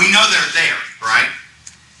 But we know they're there, right?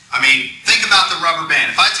 I mean, think about the rubber band.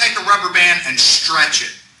 If I take a rubber band and stretch it,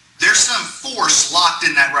 there's some force locked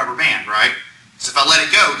in that rubber band, right? So if I let it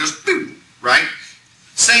go, it goes boom, right?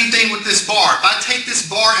 Same thing with this bar. If I take this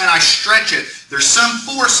bar and I stretch it, there's some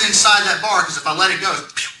force inside that bar because if I let it go,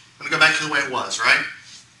 it's going to go back to the way it was, right?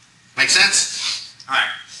 Make sense? All right.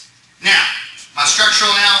 Now, my structural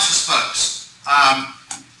analysis, folks.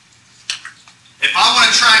 If I want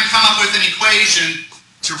to try and come up with an equation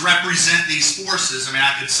to represent these forces, I mean,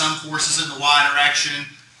 I could sum forces in the Y direction.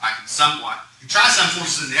 I could try some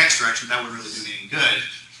forces in the X direction. That wouldn't really do me any good.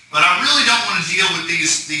 But I really don't want to deal with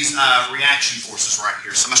these reaction forces right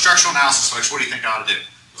here. So my structural analysis, folks, what do you think I ought to do?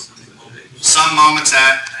 Sum moments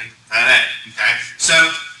at A. Okay. So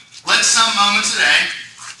let's sum moments at A.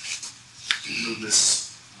 Move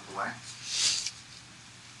this out of the way.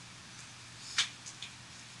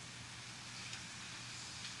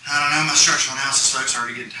 I don't know, my structural analysis folks are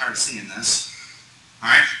already getting tired of seeing this.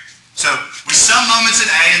 Alright? So we sum moments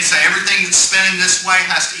at A and say everything that's spinning this way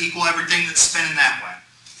has to equal everything that's spinning that way.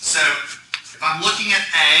 So if I'm looking at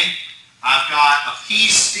A, I've got a P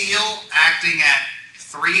steel acting at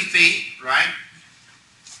 3 feet, right?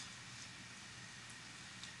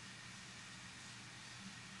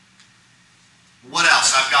 What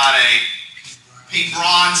else? I've got a P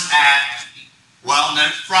bronze at, well, no,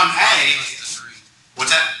 from A, what's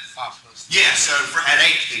that? 5 plus. Yeah, so at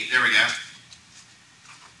 8 feet, there we go.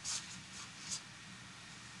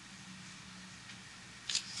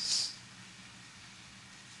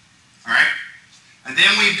 All right, and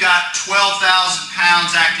then we've got 12,000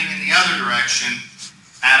 pounds acting in the other direction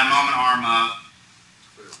at a moment arm of,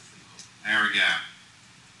 there we go.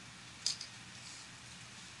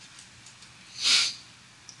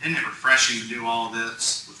 Isn't it refreshing to do all of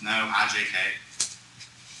this with no IJK?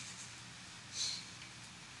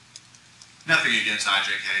 Nothing against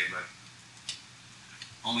IJK, but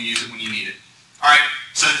only use it when you need it. All right,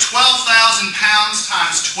 so 12,000 pounds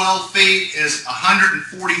times 12 feet is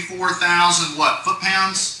 144,000 what?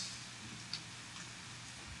 Foot-pounds?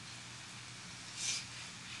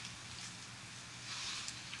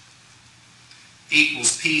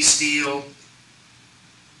 Equals P steel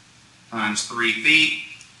times 3 feet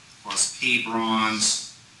plus P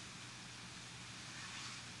bronze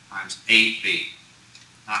times 8 feet.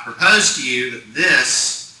 I propose to you that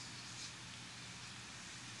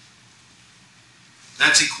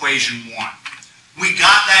that's equation 1. We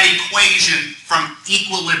got that equation from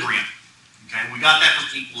equilibrium. Okay, we got that from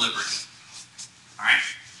equilibrium. All right?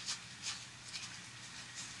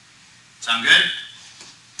 Sound good?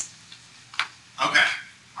 Okay.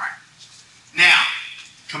 All right. Now,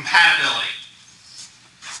 compatibility.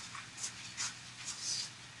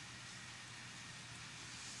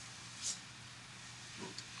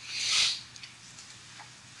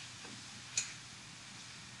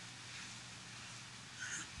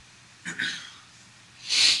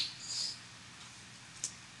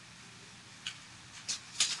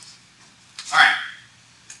 All right.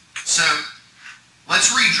 So, let's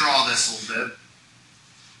redraw this a little bit.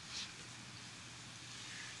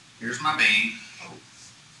 Here's my beam. Oh,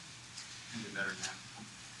 I'll do better than that.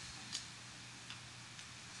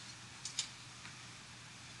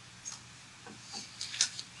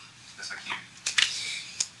 Best I can.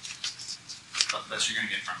 About the best you're going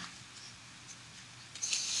to get from me.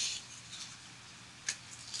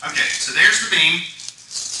 Okay, so there's the beam.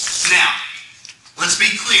 Now, let's be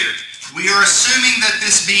clear. We are assuming that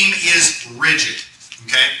this beam is rigid.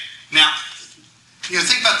 Okay? Now,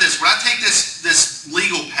 think about this. When I take this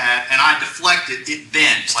legal pad and I deflect it, it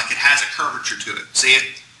bends, like it has a curvature to it. See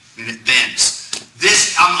it? And it bends.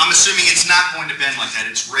 This, I'm assuming it's not going to bend like that.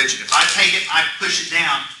 It's rigid. If I take it, I push it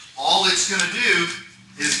down, all it's going to do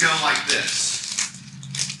is go like this.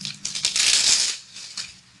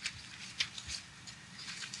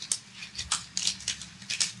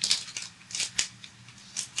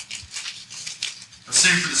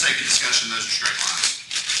 assume for the sake of discussion those are straight lines.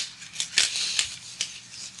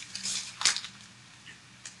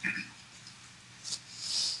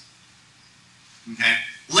 Okay.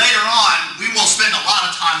 Later on, we will spend a lot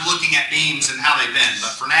of time looking at beams and how they bend,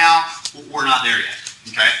 but for now, we're not there yet.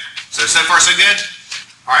 Okay. So far so good?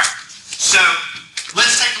 All right. So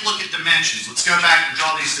let's take a look at dimensions. Let's go back and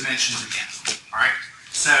draw these dimensions again. All right.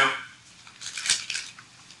 So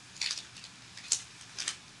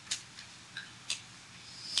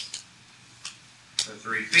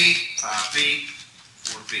 3 feet, 5 feet,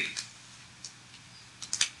 4 feet.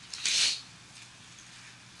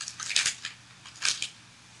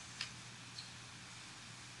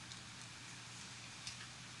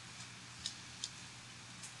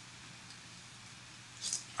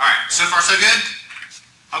 All right, so far so good?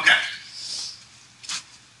 Okay.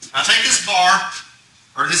 Now take this bar,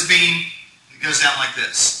 or this beam, it goes down like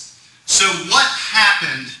this. So what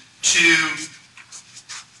happened to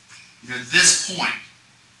this point?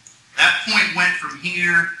 That point went from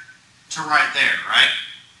here to right there, right?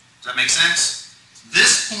 Does that make sense?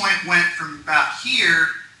 This point went from about here,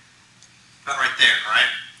 about right there, right?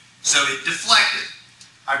 So it deflected.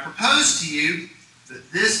 I propose to you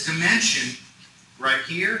that this dimension right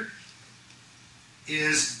here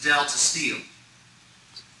is delta steel.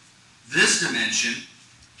 This dimension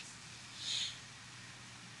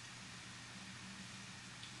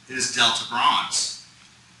is delta bronze.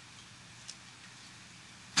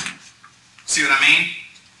 See what I mean?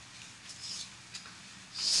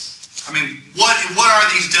 I mean, what are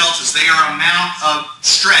these deltas? They are amount of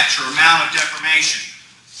stretch or amount of deformation.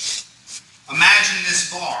 Imagine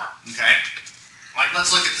this bar, okay? Like,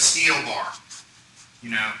 let's look at the steel bar. You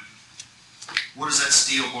know, what does that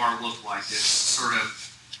steel bar look like? It's sort of,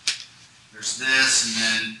 there's this, and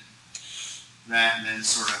then that, and then it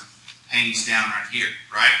sort of hangs down right here,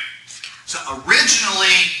 right? So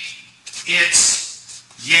originally, it's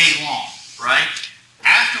yay long, right?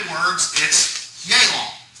 Afterwards, it's yay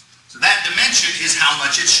long. So that dimension is how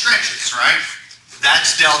much it stretches, right?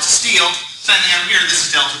 That's delta steel. Same thing over here, this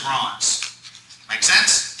is delta bronze. Make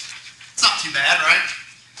sense? It's not too bad, right?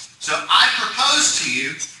 So I propose to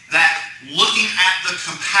you that looking at the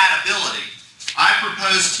compatibility, I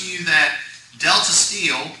propose to you that delta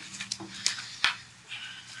steel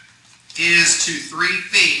is to 3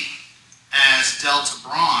 feet as delta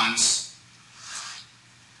bronze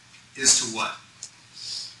is to what?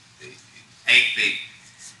 8 feet.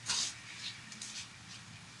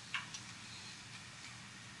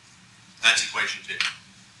 That's equation 2.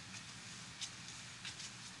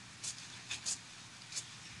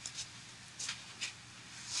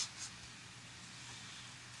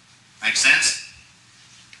 Make sense?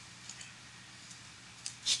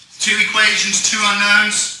 2 equations, 2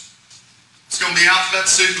 unknowns. It's going to be alphabet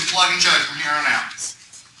soup and plug and chug from here on out.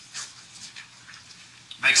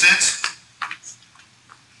 Make sense?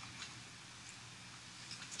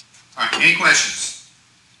 All right, any questions?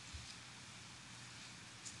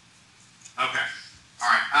 Okay. All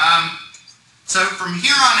right. So from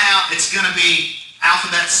here on out, it's going to be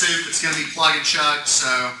alphabet soup. It's going to be plug and chug,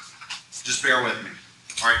 so just bear with me.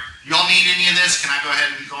 All right. Y'all need any of this? Can I go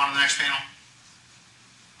ahead and go on to the next panel?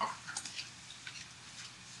 Okay.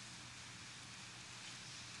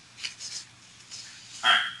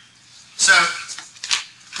 All right. So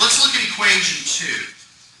let's look at equation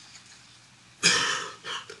 2.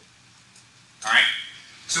 All right.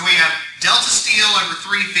 So we have delta steel over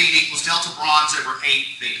 3 feet equals delta bronze over 8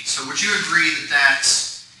 feet. So would you agree that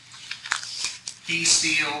that's P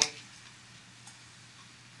steel,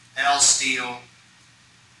 L steel,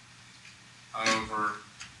 over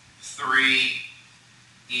 3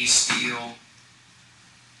 E steel,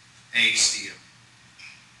 A steel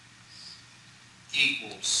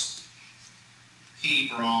equals P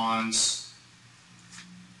bronze,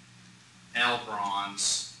 L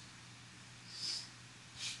bronze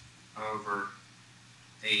over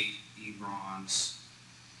 8 E bronze,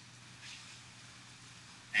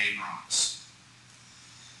 A bronze.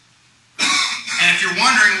 And if you're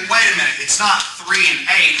wondering, well, wait a minute, it's not 3 and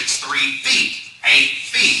 8, it's 3 feet, 8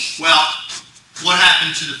 feet. Well, what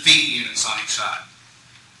happened to the feet units on each side?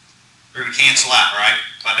 They're going to cancel out, right?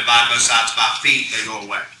 If I divide both sides by feet, they go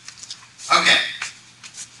away. Okay.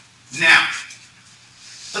 Now,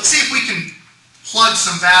 let's see if we can plug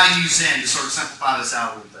some values in to sort of simplify this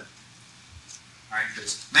out a little bit. All right,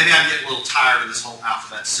 because maybe I'm getting a little tired of this whole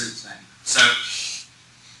alphabet soup thing. So,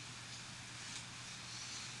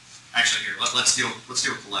 actually, here, let's deal with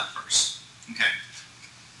the left first. Okay.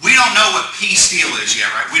 We don't know what P steel is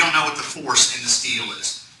yet, right? We don't know what the force in the steel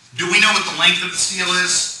is. Do we know what the length of the steel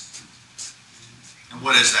is? And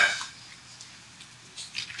what is that?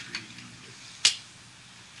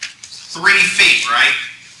 3 feet, right?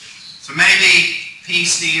 So maybe P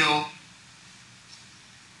steel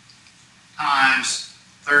times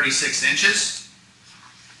 36 inches.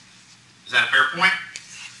 Is that a fair point?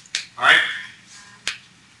 All right.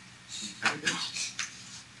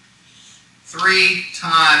 3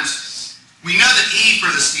 times, we know the E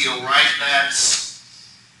for the steel, right? That's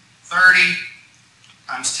 30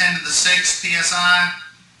 times 10 to the 6 psi.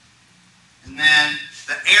 And then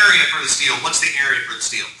the area for the steel, what's the area for the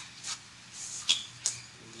steel?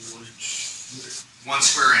 1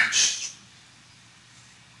 square inch.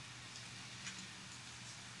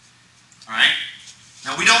 All right.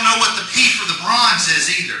 Now we don't know what the P for the bronze is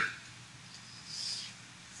either.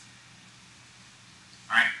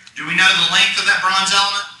 All right. Do we know the length of that bronze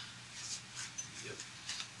element? Yep.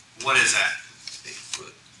 What is that? 8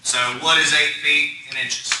 foot. So what is 8 feet in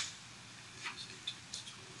inches?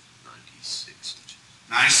 96 inches.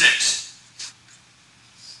 96.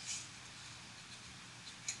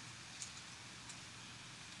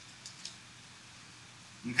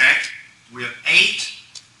 Okay. We have 8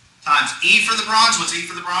 times E for the bronze. What's E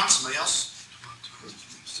for the bronze? Somebody else?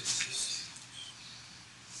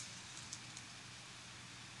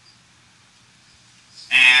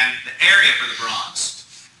 And the area for the bronze.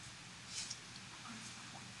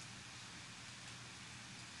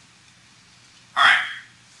 All right.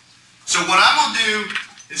 So what I'm going to do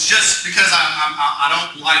is, just because I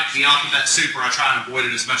don't like the alphabet soup, or I try and avoid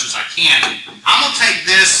it as much as I can, I'm going to take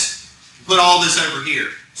this and put all this over here.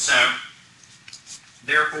 So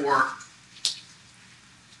therefore,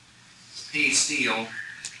 P steel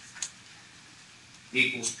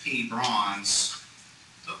equals P bronze.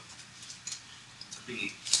 Oh, it's a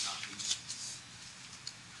B. It's not P.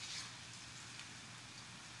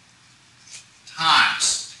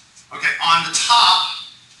 Times. Okay, on the top,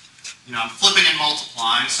 I'm flipping and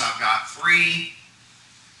multiplying, so I've got 3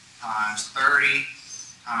 times 30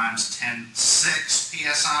 times 10 to the 6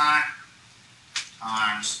 psi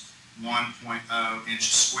times 1.0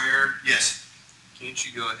 inches squared. Yes? Can't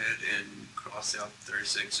you go ahead and cross out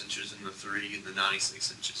 36 inches in the 3 and the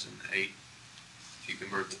 96 inches in the 8? If you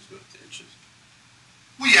convert those both to inches.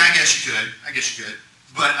 Well, yeah, I guess you could.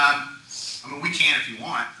 But, we can if you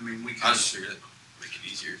want. We can. I just figured that make it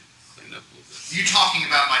easier, clean it up a little bit. You talking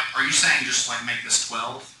about, are you saying just make this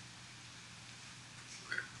 12?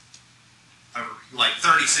 Over,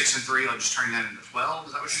 36 and 3, just turning that into 12?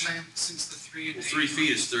 Is that what you're saying? Since the 3 and 3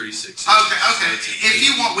 feet is 36 inches. Okay. If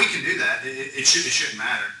you want, we can do that. It shouldn't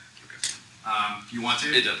matter. Okay. If you want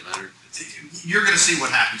to. It doesn't matter. You're going to see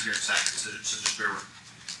what happens here in a second, so just bear with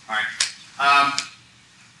me. All right.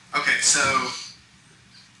 Okay, so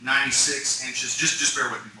 96 inches. Just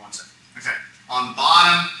bear with me for 1 second. Okay. On the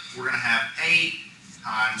bottom, we're going to have 8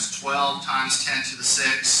 times 12 times 10 to the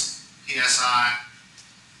 6 psi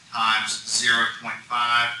times 0.5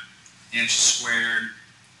 inches squared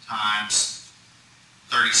times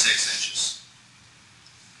 36 inches.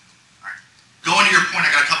 All right. Going to your point,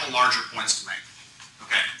 I got a couple larger points to make.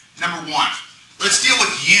 Okay. Number 1, let's deal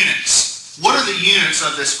with units. What are the units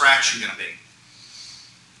of this fraction going to be?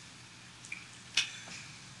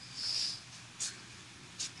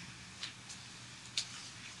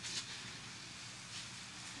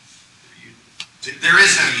 There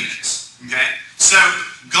is no units. Okay. So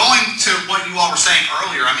going to what you all were saying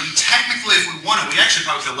earlier, technically if we wanted, we actually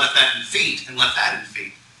probably could have left that in feet and left that in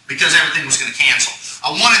feet because everything was going to cancel. I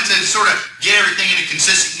wanted to sort of get everything in a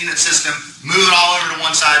consistent unit system, move it all over to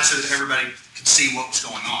one side so that everybody could see what was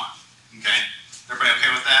going on. Okay? Everybody okay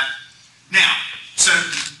with that? Now, so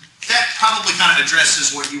that probably kind of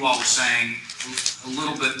addresses what you all were saying a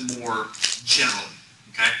little bit more generally.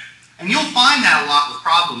 Okay? And you'll find that a lot with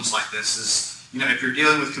problems like this is, if you're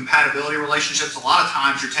dealing with compatibility relationships, a lot of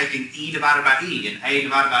times you're taking E divided by E and A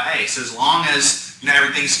divided by A. So as long as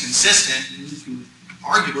everything's consistent, you can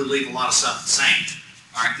arguably leave a lot of stuff the same.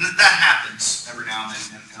 All right, and that happens every now and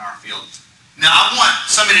then in our field. Now I want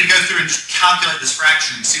somebody to go through and just calculate this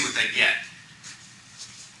fraction and see what they get.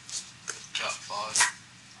 Got 5.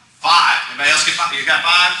 5. Anybody else get 5? You got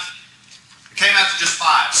 5? It came out to just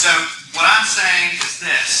 5. So what I'm saying is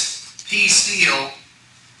this: P steel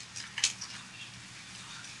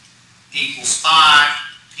equals 5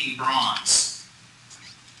 P bronze.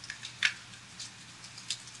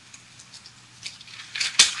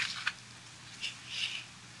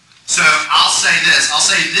 So I'll say this. I'll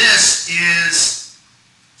say this is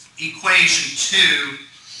equation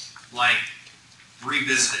 2,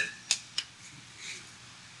 revisited.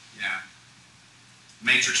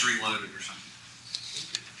 Matrix reloaded or something.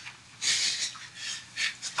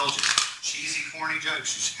 Told you. Cheesy, corny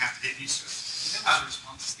jokes. You just have to get used to it. That was a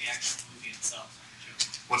response to the actual movie itself.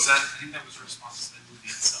 What's that? I think that was a response to the movie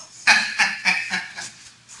itself.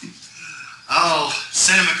 Oh,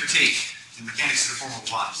 cinema critique. The mechanics of the formula of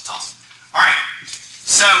life. It's awesome. All right.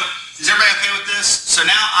 So, is everybody okay with this? So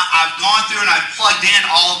now I've gone through and I've plugged in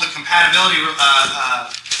all of the compatibility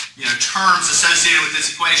terms associated with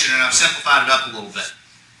this equation, and I've simplified it up a little bit.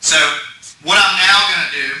 So, what I'm now going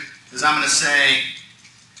to do is I'm going to say,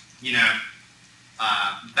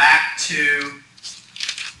 back to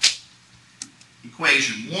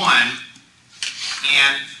equation 1,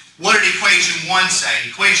 and what did equation 1 say?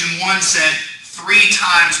 Equation 1 said 3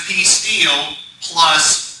 times P steel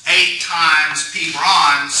plus 8 times P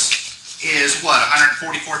bronze is what,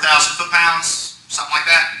 144,000 foot-pounds? Something like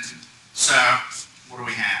that? So, what do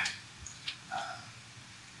we have? Let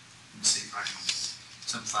me see if I can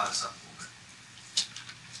simplify this up a little bit.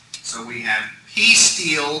 So we have P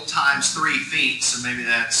steel times 3 feet, so maybe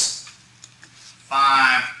that's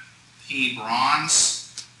 5 P bronze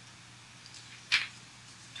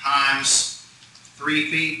times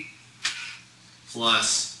 3 feet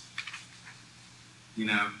plus,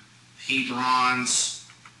 P bronze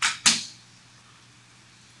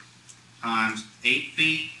times 8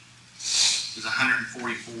 feet is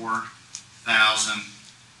 144,000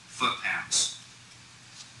 foot-pounds.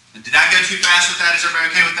 And did I go too fast with that? Is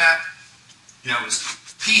everybody okay with that? It was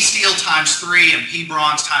P steel times 3 and P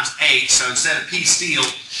bronze times 8. So instead of P steel,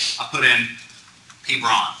 I put in P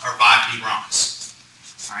bronze, or 5 P bronze.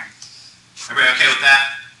 All right. Everybody okay with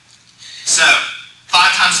that? So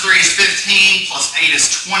 5 times 3 is 15, plus 8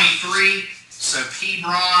 is 23. So P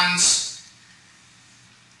bronze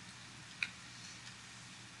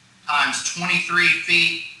times 23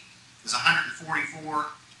 feet is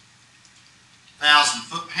 144,000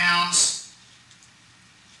 foot-pounds.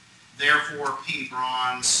 Therefore, P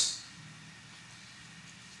bronze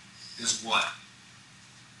is what?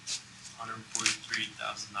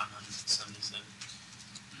 143,977.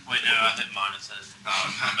 Wait, no, I hit minus that.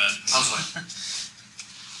 Oh, my bad. I was like,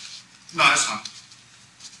 no, that's fine.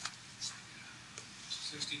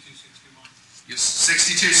 6261. Yes,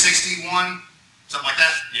 6261, something like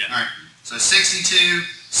that? Yeah. All right. So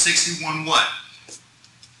 6261 what?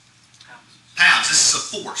 Pounds. Pounds. This is a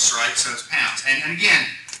force, right? So it's pounds. And again,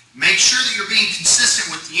 make sure that you're being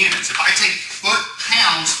consistent with the units. If I take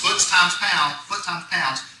foot-pounds, foots times pound, foot times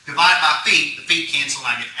pounds, divide by feet, the feet cancel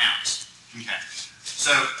and I get pounds. Okay.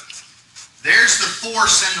 So there's the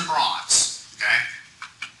force in the bronze. Okay.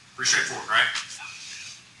 Pretty straightforward, right?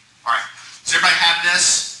 All right. Does everybody have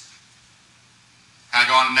this? Can I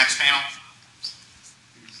go on to the next panel?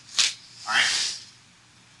 All right.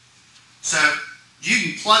 So you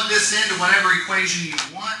can plug this into whatever equation you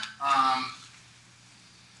want.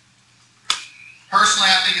 Personally,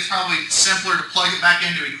 I think it's probably simpler to plug it back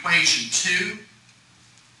into equation 2.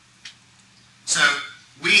 So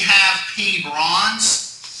we have P bronze.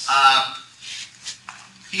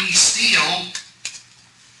 P steel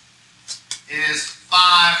is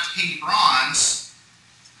 5 P bronze,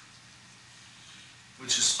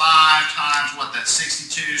 which is 5 times what? That's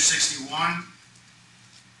 62, 61,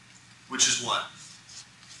 which is what?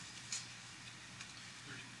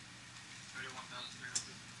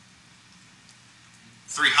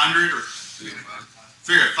 300 or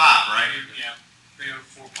 305, right? Yeah,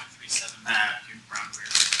 304.37. Yeah,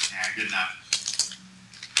 good enough.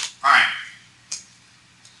 All right.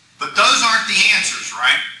 But those aren't the answers,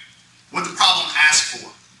 right? What the problem asks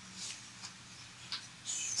for?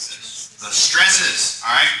 The stresses,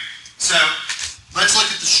 all right? So let's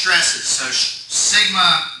look at the stresses. So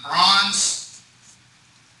sigma bronze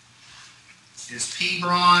is P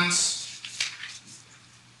bronze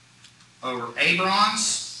over A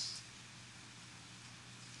bronze,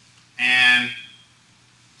 and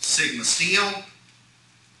sigma steel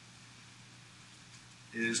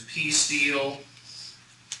is P steel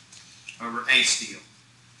over A steel.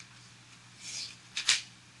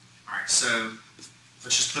 All right, so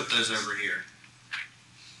let's just put those over here.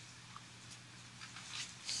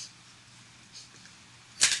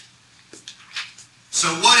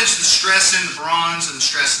 So what is the stress in the bronze and the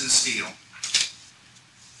stress in the steel?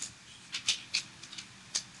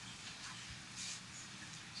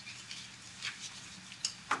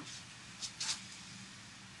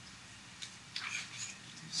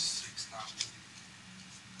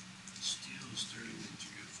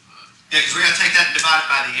 Yeah, because we got to take that and divide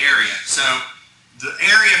it by the area. So the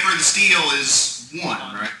area for the steel is 1,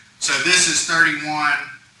 right? So this is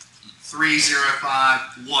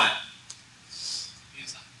 31,305 what?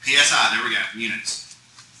 PSI, there we go, units.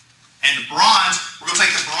 And the bronze, we're going to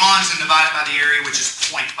take the bronze and divide it by the area, which is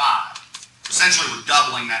 0.5. Essentially, we're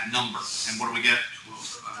doubling that number. And what do we get?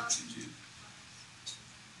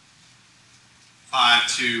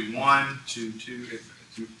 5, 2, 1, 2, 2,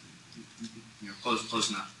 close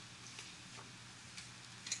enough.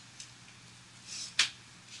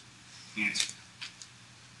 Answer.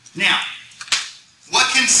 Now,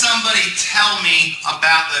 what can somebody tell me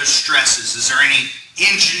about those stresses? Is there any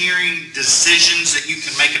engineering decisions that you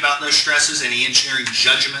can make about those stresses? Any engineering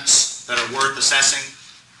judgments that are worth assessing?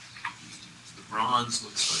 The bronze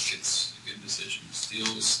looks like it's a good decision.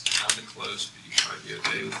 Steel's kind of close, but you might be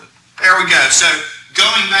okay with it. There we go. So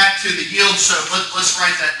going back to the yield, so let's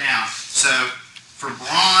write that down. So for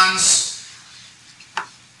bronze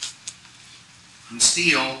and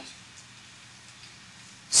steel,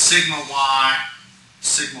 sigma y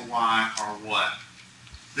are what?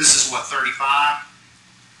 This is what, 35?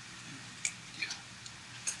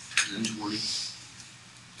 And then 20.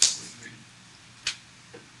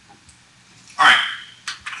 All right.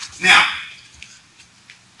 Now,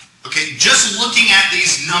 okay, just looking at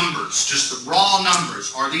these numbers, just the raw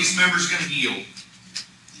numbers, are these members going to yield?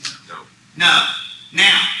 No. No.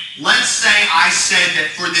 Now, let's say I said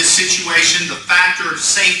that for this situation, the factor of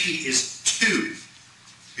safety is 2.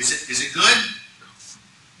 Is it good?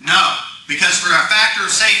 No. Because for a factor of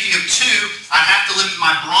safety of 2, I have to limit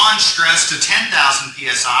my bronze stress to 10,000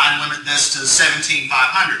 psi and limit this to 17,500,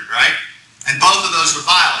 right? And both of those would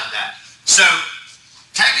violate that. So,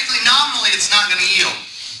 technically, nominally, it's not going to yield.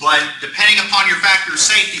 But depending upon your factor of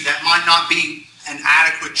safety, that might not be an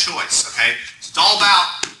adequate choice, okay? It's all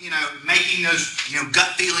about, making those,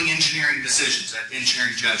 gut feeling engineering decisions, that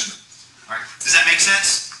engineering judgment. All right? Does that make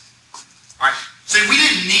sense? All right. So we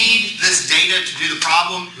didn't need this data to do the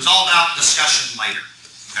problem. It was all about discussion later.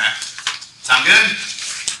 Okay? Sound good?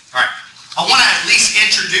 All right. I want to at least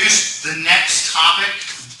introduce the next topic.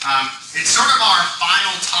 It's sort of our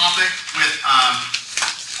final topic with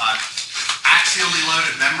axially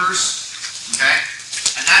loaded members. Okay?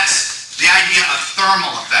 And that's the idea of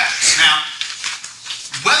thermal effects. Now,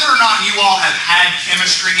 whether or not you all have had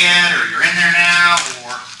chemistry yet, or you're in there now,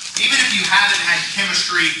 or even if you haven't had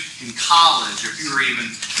chemistry in college, or if you were even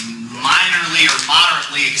minorly or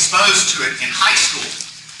moderately exposed to it in high school,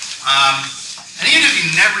 and even if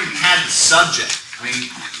you never even had the subject, I mean,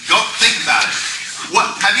 go think about it.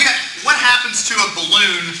 What happens to a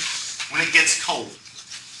balloon when it gets cold?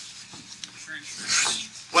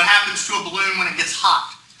 What happens to a balloon when it gets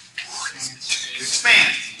hot? It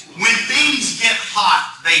expands. When things get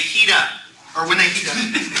hot, they heat up. Or when they heat up.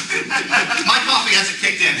 My coffee hasn't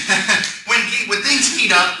kicked in. When things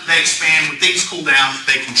heat up, they expand. When things cool down,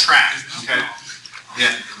 they contract. Okay?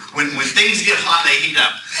 Yeah. When things get hot, they heat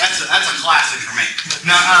up. That's a classic for me.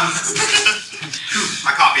 Now,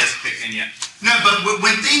 my coffee hasn't kicked in yet. No, but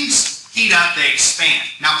when things heat up, they expand.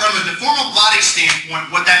 Now, from a deformable body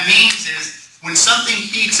standpoint, what that means is when something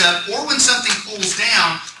heats up or when something cools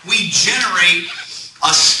down, we generate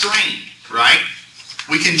a strain, right?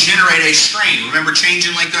 We can generate a strain. Remember, change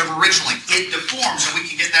in length over original length. It deforms, and we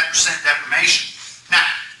can get that percent deformation. Now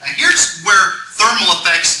here's where thermal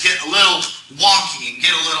effects get a little wonky and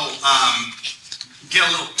get a little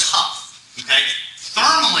tough. Okay,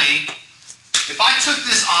 thermally, if I took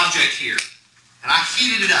this object here and I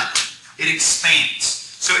heated it up, it expands.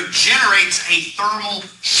 So it generates a thermal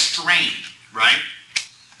strain, right?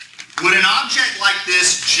 Would an object like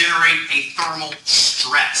this generate a thermal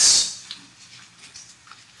stress?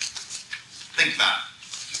 Think about it.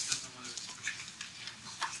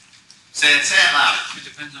 Say it louder. It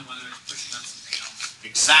depends on whether it's pushing on something else.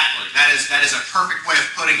 Exactly. That is a perfect way of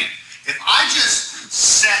putting it. If I just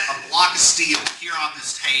set a block of steel here on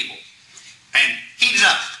this table and heat it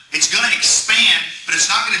up, it's going to expand, but it's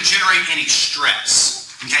not going to generate any stress.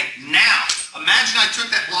 Okay. Now, imagine I took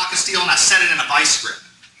that block of steel and I set it in a vice grip,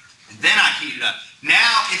 and then I heat it up.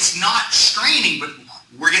 Now it's not straining, but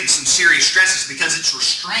we're getting some serious stresses because it's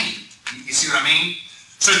restrained. You see what I mean?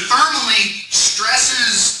 So thermally,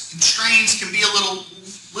 stresses and strains can be a little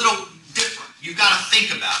different. You've got to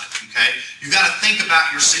think about it, okay? You've got to think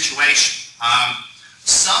about your situation.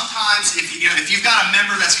 Sometimes, if you've got a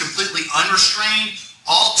member that's completely unrestrained,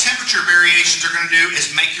 all temperature variations are going to do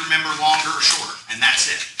is make your member longer or shorter, and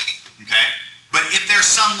that's it, okay? But if there's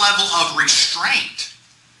some level of restraint,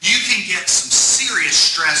 you can get some serious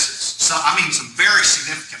stresses. So, I mean, some very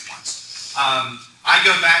significant ones. I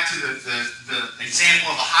go back to the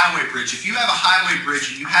example of a highway bridge. If you have a highway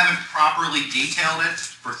bridge and you haven't properly detailed it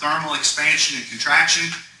for thermal expansion and contraction,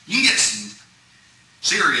 you can get some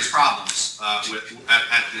serious problems at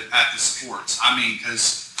the supports. I mean,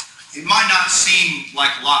 because it might not seem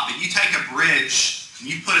like a lot, but you take a bridge and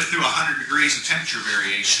you put it through 100 degrees of temperature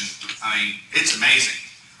variation, I mean, it's amazing.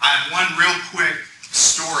 I have one real quick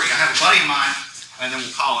story. I have a buddy of mine and then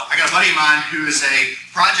we'll call it. I got a buddy of mine who is a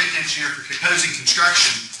project engineer for Composite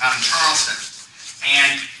Construction out in Charleston.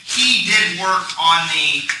 And he did work on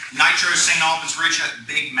the Nitro St. Albans Bridge, that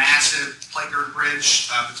big, massive plate girder bridge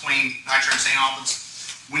between Nitro and St. Albans.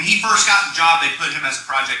 When he first got the job, they put him as a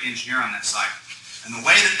project engineer on that site. And the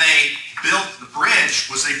way that they built the bridge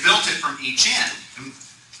was they built it from each end. And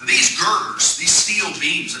these girders, these steel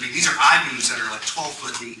beams, I mean, these are I-beams that are like 12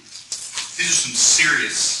 foot deep. These are some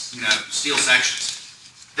serious, steel sections.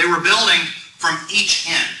 They were building from each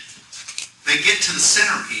end. They get to the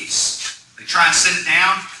centerpiece. They try and sit it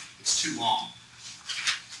down. It's too long.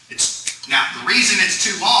 Now, the reason it's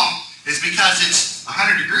too long is because it's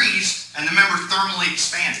 100 degrees and the member thermally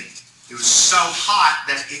expanded. It was so hot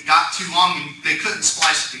that it got too long and they couldn't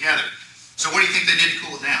splice it together. So what do you think they did to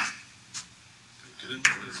cool it down?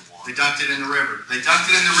 They dunked it in the river. They dunked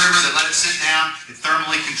it in the river, they let it sit down, it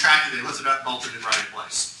thermally contracted, they lifted it up, bolted it right in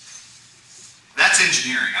place. That's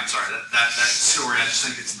engineering. I'm sorry, that story, I just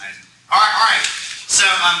think it's amazing. All right. So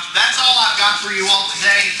that's all I've got for you all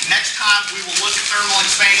today. Next time we will look at thermal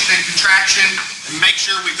expansion and contraction and make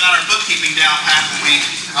sure we've got our bookkeeping down pat when we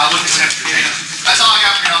look at temperature change. That's all I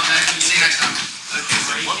got for you all today. See you next time.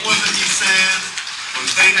 What was it you said? When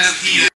things heat